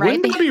can't, no,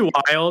 right? Wouldn't that be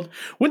wild?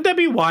 Wouldn't that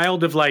be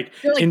wild if like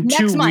in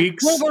next 2 month,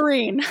 weeks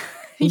Wolverine?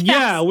 Yes.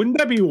 Yeah, wouldn't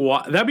that be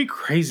that'd be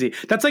crazy?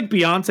 That's like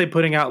Beyonce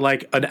putting out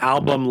like an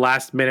album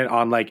last minute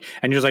on like,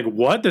 and you're just like,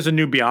 what? There's a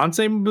new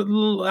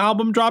Beyonce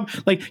album drop?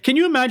 Like, can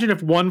you imagine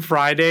if one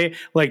Friday,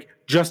 like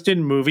just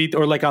in movie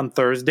or like on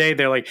Thursday,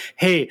 they're like,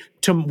 hey,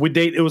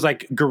 it was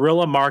like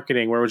guerrilla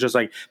marketing where it was just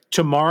like,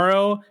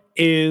 tomorrow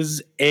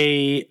is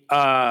an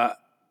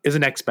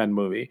X-Men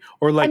movie,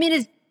 or like, I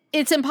mean,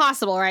 it's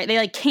impossible, right? They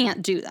like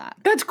can't do that.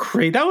 That's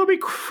crazy. That would be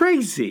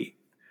crazy.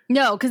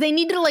 No, because they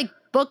need to like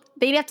book.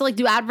 They'd have to like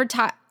do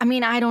advertise. I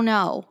mean, I don't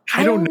know.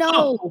 I don't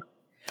know.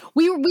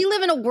 We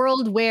live in a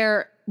world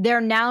where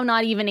they're now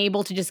not even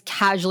able to just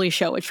casually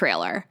show a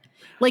trailer.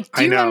 Like,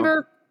 do you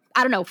remember?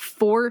 I don't know,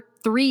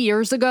 3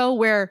 years ago,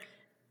 where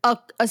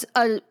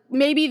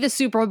maybe the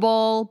Super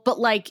Bowl, but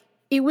like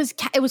it was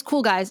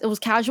cool, guys. It was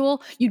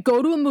casual. You'd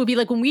go to a movie,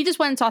 like when we just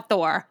went and saw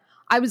Thor.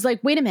 I was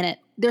like, wait a minute,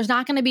 there's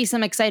not going to be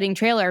some exciting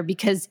trailer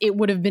because it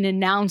would have been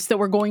announced that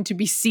we're going to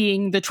be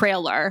seeing the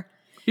trailer.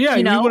 Yeah,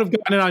 you would have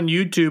gotten it on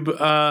YouTube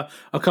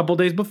a couple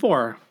days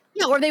before.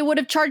 Yeah, or they would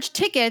have charged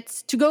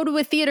tickets to go to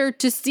a theater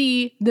to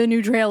see the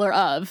new trailer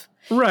of.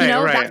 Right,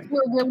 right. That's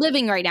where we're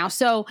living right now.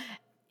 So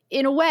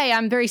in a way,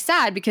 I'm very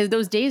sad because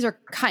those days are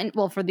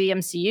for the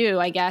MCU,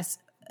 I guess,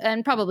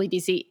 and probably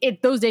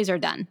DC, those days are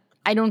done.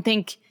 I don't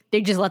think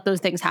they just let those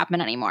things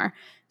happen anymore.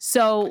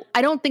 So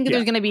I don't think that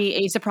there's going to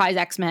be a surprise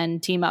X-Men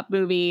team up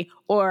movie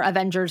or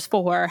Avengers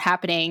 4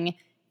 happening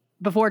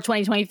before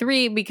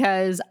 2023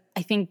 because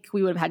I think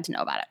we would have had to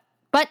know about it.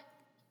 But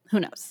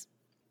who knows?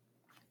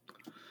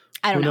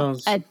 I don't know.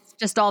 It's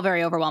just all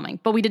very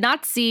overwhelming. But we did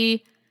not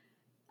see,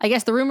 I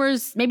guess the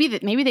rumors, maybe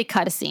they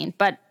cut a scene,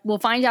 but we'll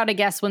find out, I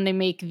guess, when they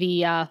make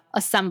the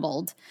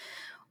Assembled,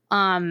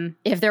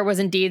 if there was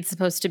indeed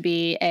supposed to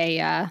be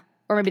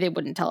or maybe they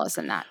wouldn't tell us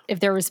in that.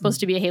 If there was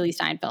supposed to be a Haley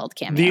Steinfeld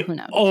cameo, who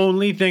knows? The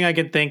only thing I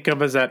could think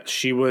of is that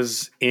she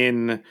was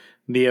in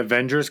the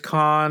Avengers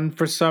Con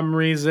for some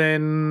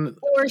reason.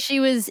 Or she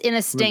was in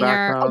a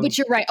stinger. But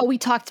you're right. Oh, we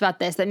talked about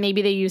this, that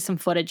maybe they used some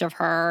footage of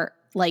her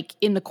like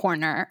in the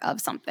corner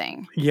of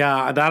something.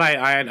 Yeah, that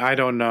I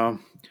don't know.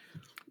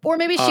 Or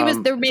maybe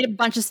they made a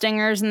bunch of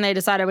stingers and they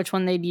decided which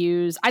one they'd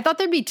use. I thought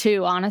there'd be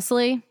two,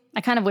 honestly. I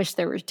kind of wish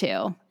there were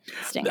two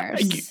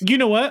stingers. You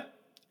know what?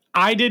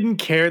 I didn't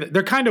care.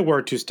 There kind of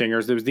were two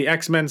stingers. There was the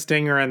X-Men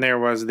stinger and there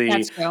was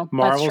the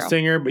Marvel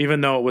stinger,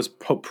 even though it was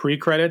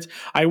pre-credits.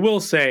 I will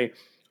say,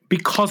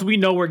 because we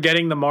know we're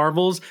getting the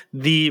Marvels,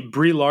 the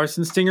Brie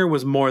Larson stinger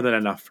was more than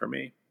enough for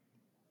me.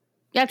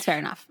 That's fair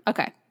enough.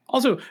 Okay.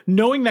 Also,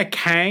 knowing that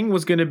Kang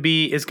is going to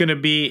be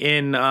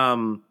in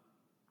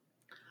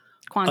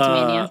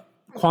Quantumania.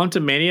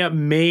 Quantumania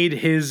made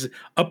his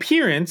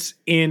appearance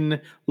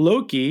in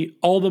Loki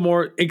all the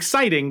more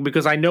exciting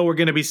because I know we're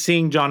going to be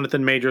seeing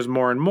Jonathan Majors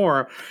more and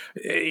more.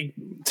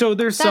 So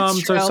there's That's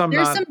some, true. there's some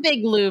There's not. some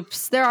big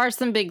loops. There are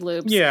some big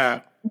loops.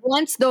 Yeah.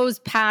 Once those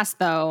pass,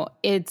 though,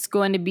 it's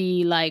going to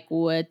be like,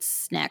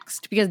 what's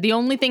next? Because the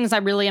only things I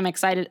really am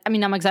excited, I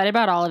mean, I'm excited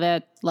about all of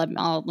it. Let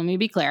me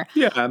be clear.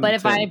 Yeah. But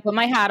if I put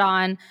my hat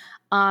on,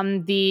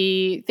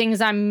 the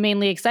things I'm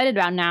mainly excited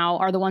about now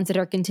are the ones that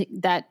are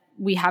that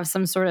we have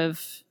some sort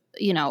of,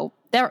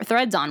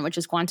 threads on, which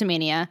is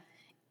Quantumania,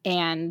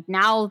 and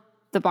now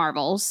the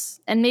Marvels,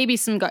 and maybe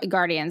some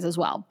Guardians as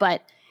well.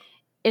 But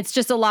it's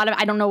just a lot of,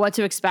 I don't know what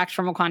to expect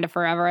from Wakanda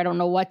Forever. I don't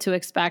know what to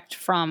expect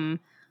from,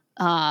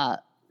 there's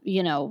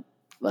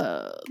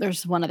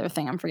one other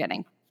thing I'm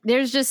forgetting.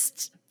 There's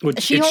just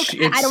She-Hulk.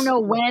 I don't know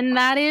when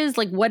that is,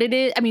 like what it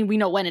is. I mean, we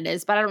know when it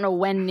is, but I don't know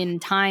when in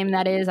time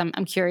that is.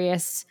 I'm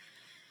curious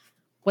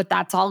what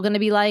that's all going to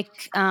be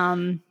like.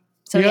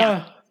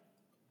 Yeah.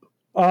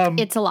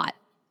 It's a lot.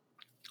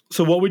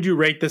 So what would you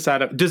rate this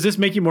out of? Does this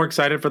make you more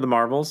excited for the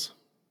Marvels?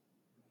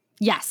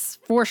 Yes,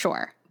 for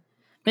sure.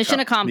 Mission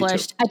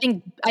accomplished. I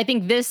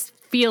think this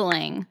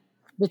feeling,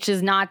 which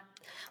is not,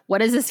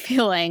 what is this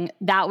feeling?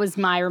 That was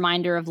my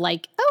reminder of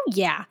like, oh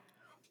yeah,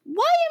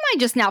 why am I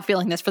just now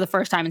feeling this for the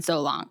first time in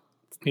so long?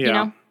 Yeah. You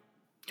know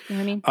what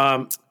I mean?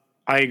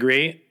 I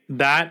agree.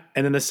 That,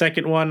 and then the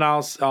second one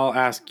I'll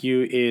ask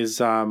you is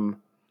what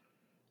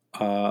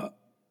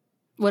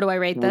do I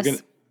rate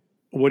this?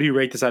 What do you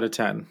rate this out of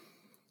 10?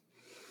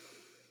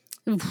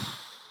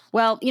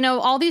 Well,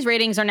 all these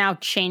ratings are now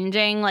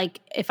changing. Like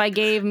if I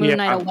gave Moon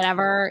Knight or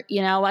whatever,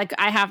 like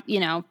I have,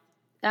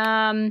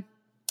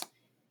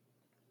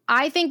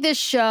 I think this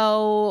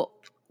show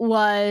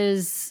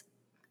was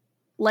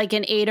like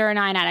an 8 or a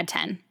 9 out of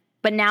 10.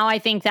 But now I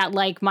think that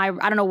like I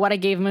don't know what I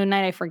gave Moon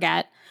Knight, I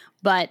forget,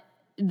 but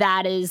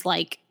that is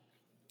like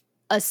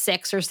a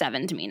 6 or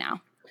 7 to me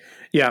now.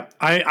 Yeah,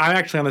 I'm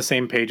actually on the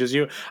same page as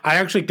you. I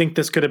actually think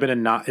this could have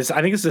been I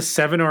think it's a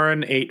 7 or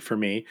an 8 for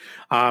me.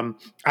 I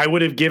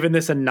would have given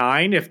this a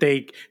 9 if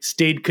they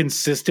stayed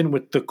consistent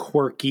with the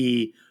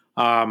quirky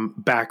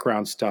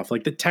background stuff,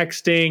 like the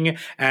texting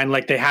and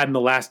like they had in the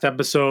last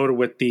episode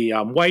with the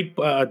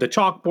the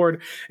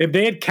chalkboard. If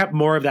they had kept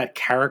more of that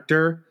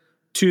character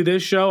to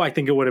this show, I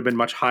think it would have been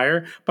much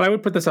higher. But I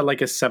would put this at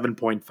like a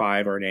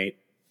 7.5 or an 8.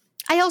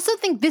 I also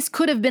think this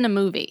could have been a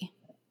movie,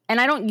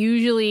 and I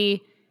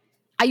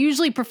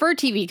usually prefer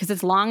TV because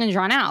it's long and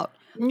drawn out.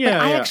 Yeah,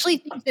 but I actually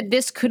think that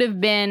this could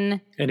have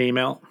been an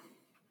email.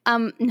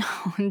 No,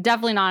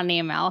 definitely not an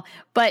email.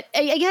 But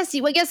I guess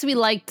we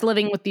liked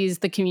living with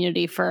the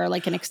community for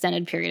like an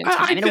extended period of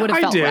time, and it would have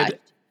felt right.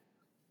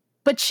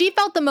 But she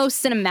felt the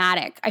most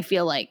cinematic. I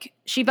feel like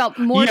she felt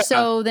more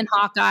so than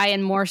Hawkeye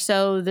and more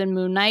so than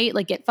Moon Knight.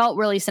 Like it felt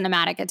really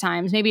cinematic at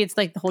times. Maybe it's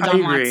like the whole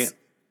John Watts.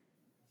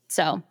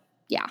 So.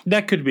 Yeah,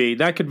 that could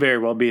very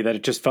well be that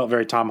it just felt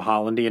very Tom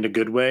Hollandy in a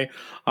good way.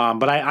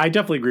 But I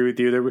definitely agree with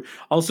you. There were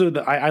also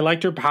I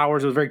liked her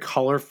powers. It was very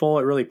colorful.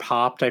 It really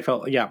popped. I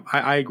felt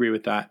I agree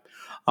with that.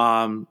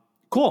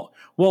 Cool.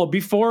 Well,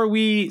 before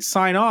we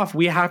sign off,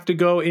 we have to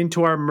go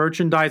into our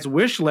merchandise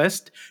wish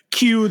list.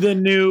 Cue the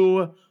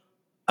new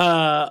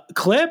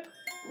clip.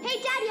 Hey,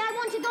 Daddy, I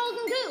want a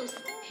golden goose.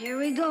 Here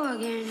we go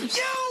again.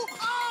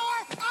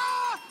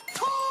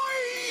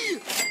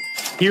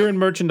 Here in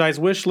Merchandise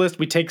Wish List,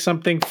 we take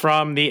something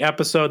from the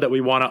episode that we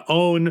want to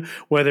own,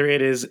 whether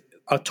it is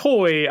a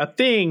toy, a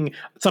thing,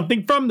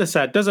 something from the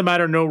set. Doesn't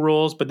matter, no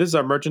rules, but this is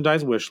our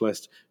Merchandise Wish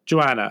List.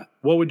 Joanna,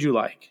 what would you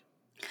like?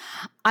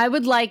 I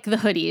would like the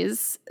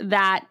hoodies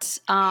that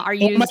are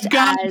used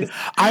as...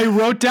 I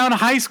wrote down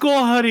high school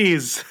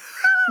hoodies.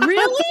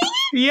 Really?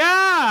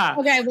 Yeah.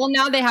 Okay, well,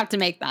 now they have to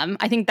make them.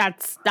 I think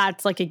that's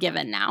like a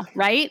given now,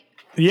 right?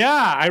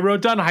 Yeah, I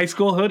wrote down high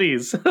school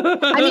hoodies.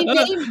 I mean,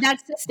 Dave,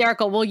 that's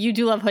hysterical. Well, you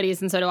do love hoodies,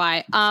 and so do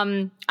I.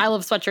 I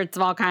love sweatshirts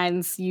of all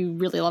kinds. You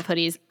really love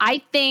hoodies.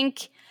 I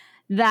think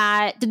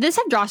that... Did this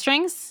have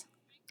drawstrings?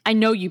 I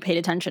know you paid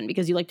attention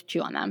because you like to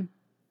chew on them.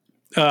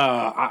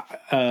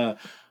 I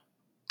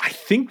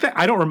think that...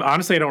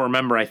 honestly, I don't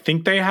remember. I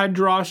think they had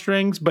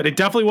drawstrings, but it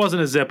definitely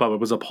wasn't a zip-up.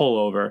 It was a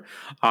pullover.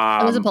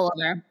 It was a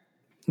pullover.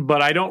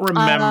 But I don't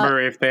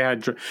remember if they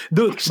had...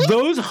 those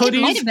hoodies...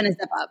 It might have been a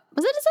zip-up.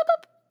 Was it a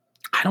zip-up?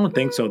 I don't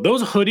think so.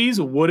 Those hoodies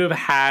would have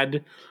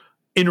had,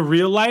 in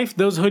real life,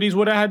 those hoodies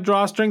would have had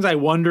drawstrings. I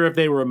wonder if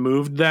they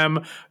removed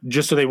them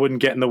just so they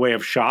wouldn't get in the way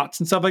of shots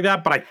and stuff like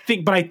that. But I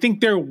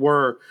think there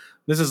were,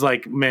 this is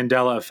like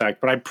Mandela effect,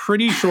 but I'm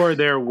pretty sure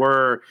there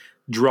were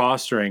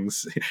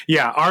drawstrings.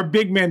 Yeah, our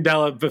big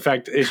Mandela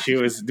effect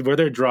issue is, were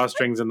there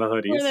drawstrings in the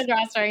hoodies? Were there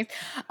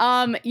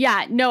drawstrings?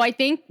 Yeah, no, I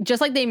think just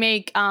like they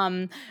make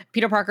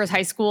Peter Parker's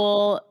high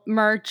school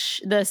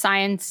merch, the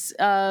science,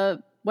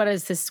 what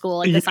is this school?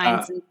 Like the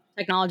science and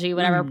technology,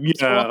 whatever.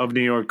 Yeah, of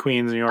New York,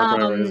 Queens, New York,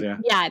 whatever it is.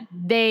 Yeah.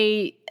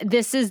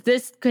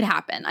 This could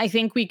happen. I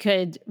think we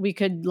could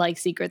like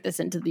secret this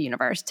into the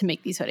universe to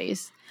make these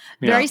hoodies.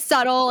 Very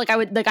subtle. Like I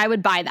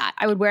would buy that.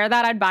 I would wear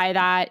that. I'd buy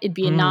that. It'd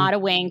be a nod, a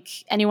wink.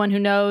 Anyone who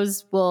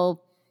knows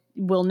will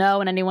will know,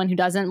 and anyone who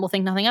doesn't will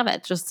think nothing of it.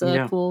 It's just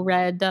a cool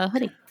red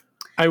hoodie.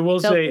 I will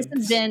So say,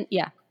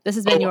 this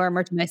has been your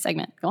merchandise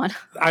segment. Go on.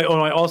 I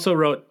also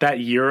wrote that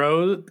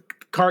Euro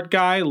cart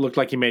guy looked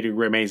like he made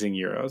amazing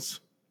Euros.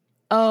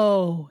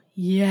 Oh,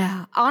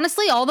 yeah.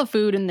 Honestly, all the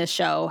food in this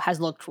show has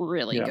looked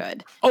really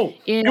good. Oh,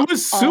 it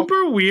was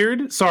super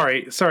weird.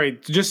 Sorry.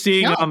 Just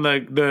seeing on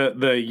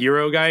the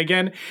Euro guy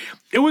again.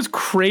 It was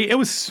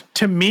crazy.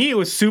 To me, it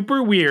was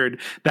super weird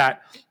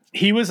that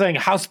he was saying,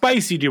 how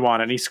spicy do you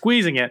want it? And he's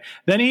squeezing it.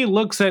 Then he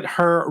looks at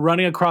her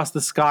running across the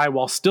sky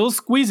while still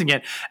squeezing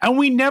it. And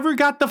we never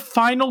got the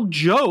final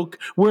joke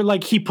where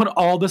like he put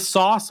all the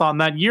sauce on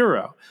that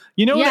Euro.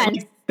 You know what I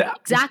mean?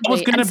 Exactly. That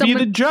was going to be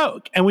the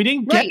joke. And we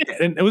didn't get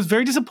it. And it was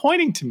very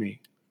disappointing to me.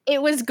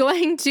 It was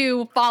going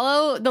to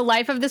follow the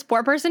life of this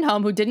poor person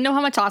home who didn't know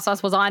how much hot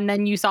sauce was on.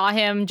 Then you saw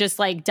him just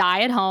like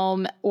die at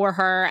home or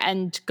her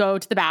and go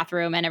to the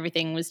bathroom and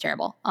everything was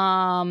terrible.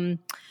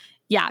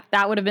 Yeah,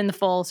 that would have been the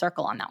full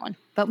circle on that one.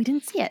 But we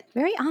didn't see it.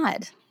 Very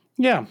odd.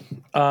 Yeah.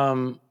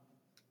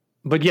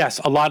 But yes,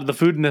 a lot of the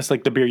food in this,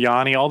 like the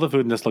biryani, all the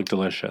food in this looked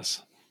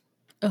delicious.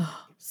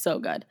 Oh, so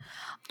good.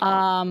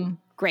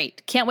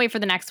 Great. Can't wait for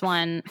the next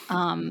one.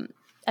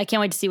 I can't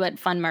wait to see what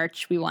fun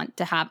merch we want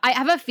to have. I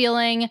have a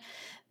feeling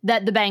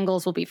that the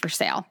bangles will be for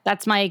sale.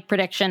 That's my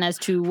prediction as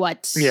to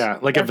what. Yeah,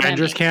 like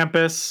Avengers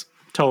Campus.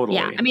 Totally.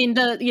 Yeah. I mean,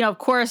 of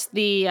course,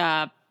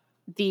 the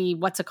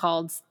what's it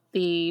called?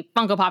 The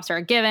Funko Pops are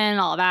a given,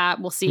 all of that.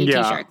 We'll see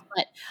t-shirts.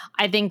 But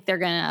I think they're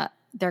gonna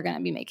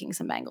be making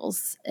some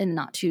bangles in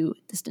not too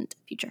distant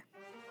future.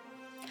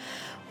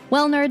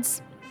 Well, nerds,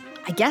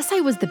 I guess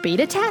I was the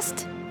beta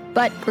test.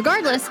 But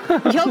regardless,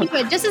 we hope you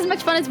had just as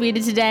much fun as we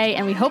did today,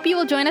 and we hope you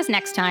will join us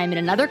next time in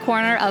another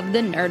corner of the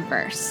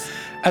Nerdverse.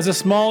 As a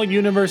small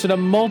universe and a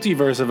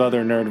multiverse of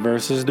other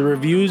Nerdverses, the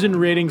reviews and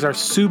ratings are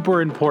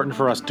super important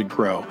for us to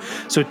grow.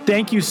 So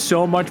thank you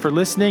so much for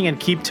listening, and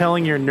keep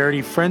telling your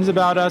nerdy friends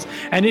about us.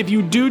 And if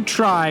you do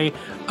try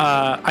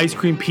ice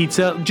cream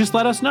pizza, just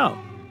let us know.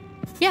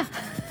 Yeah.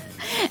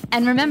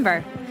 And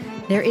remember,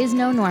 there is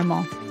no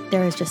normal.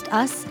 There is just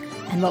us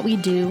and what we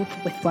do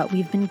with what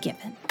we've been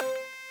given.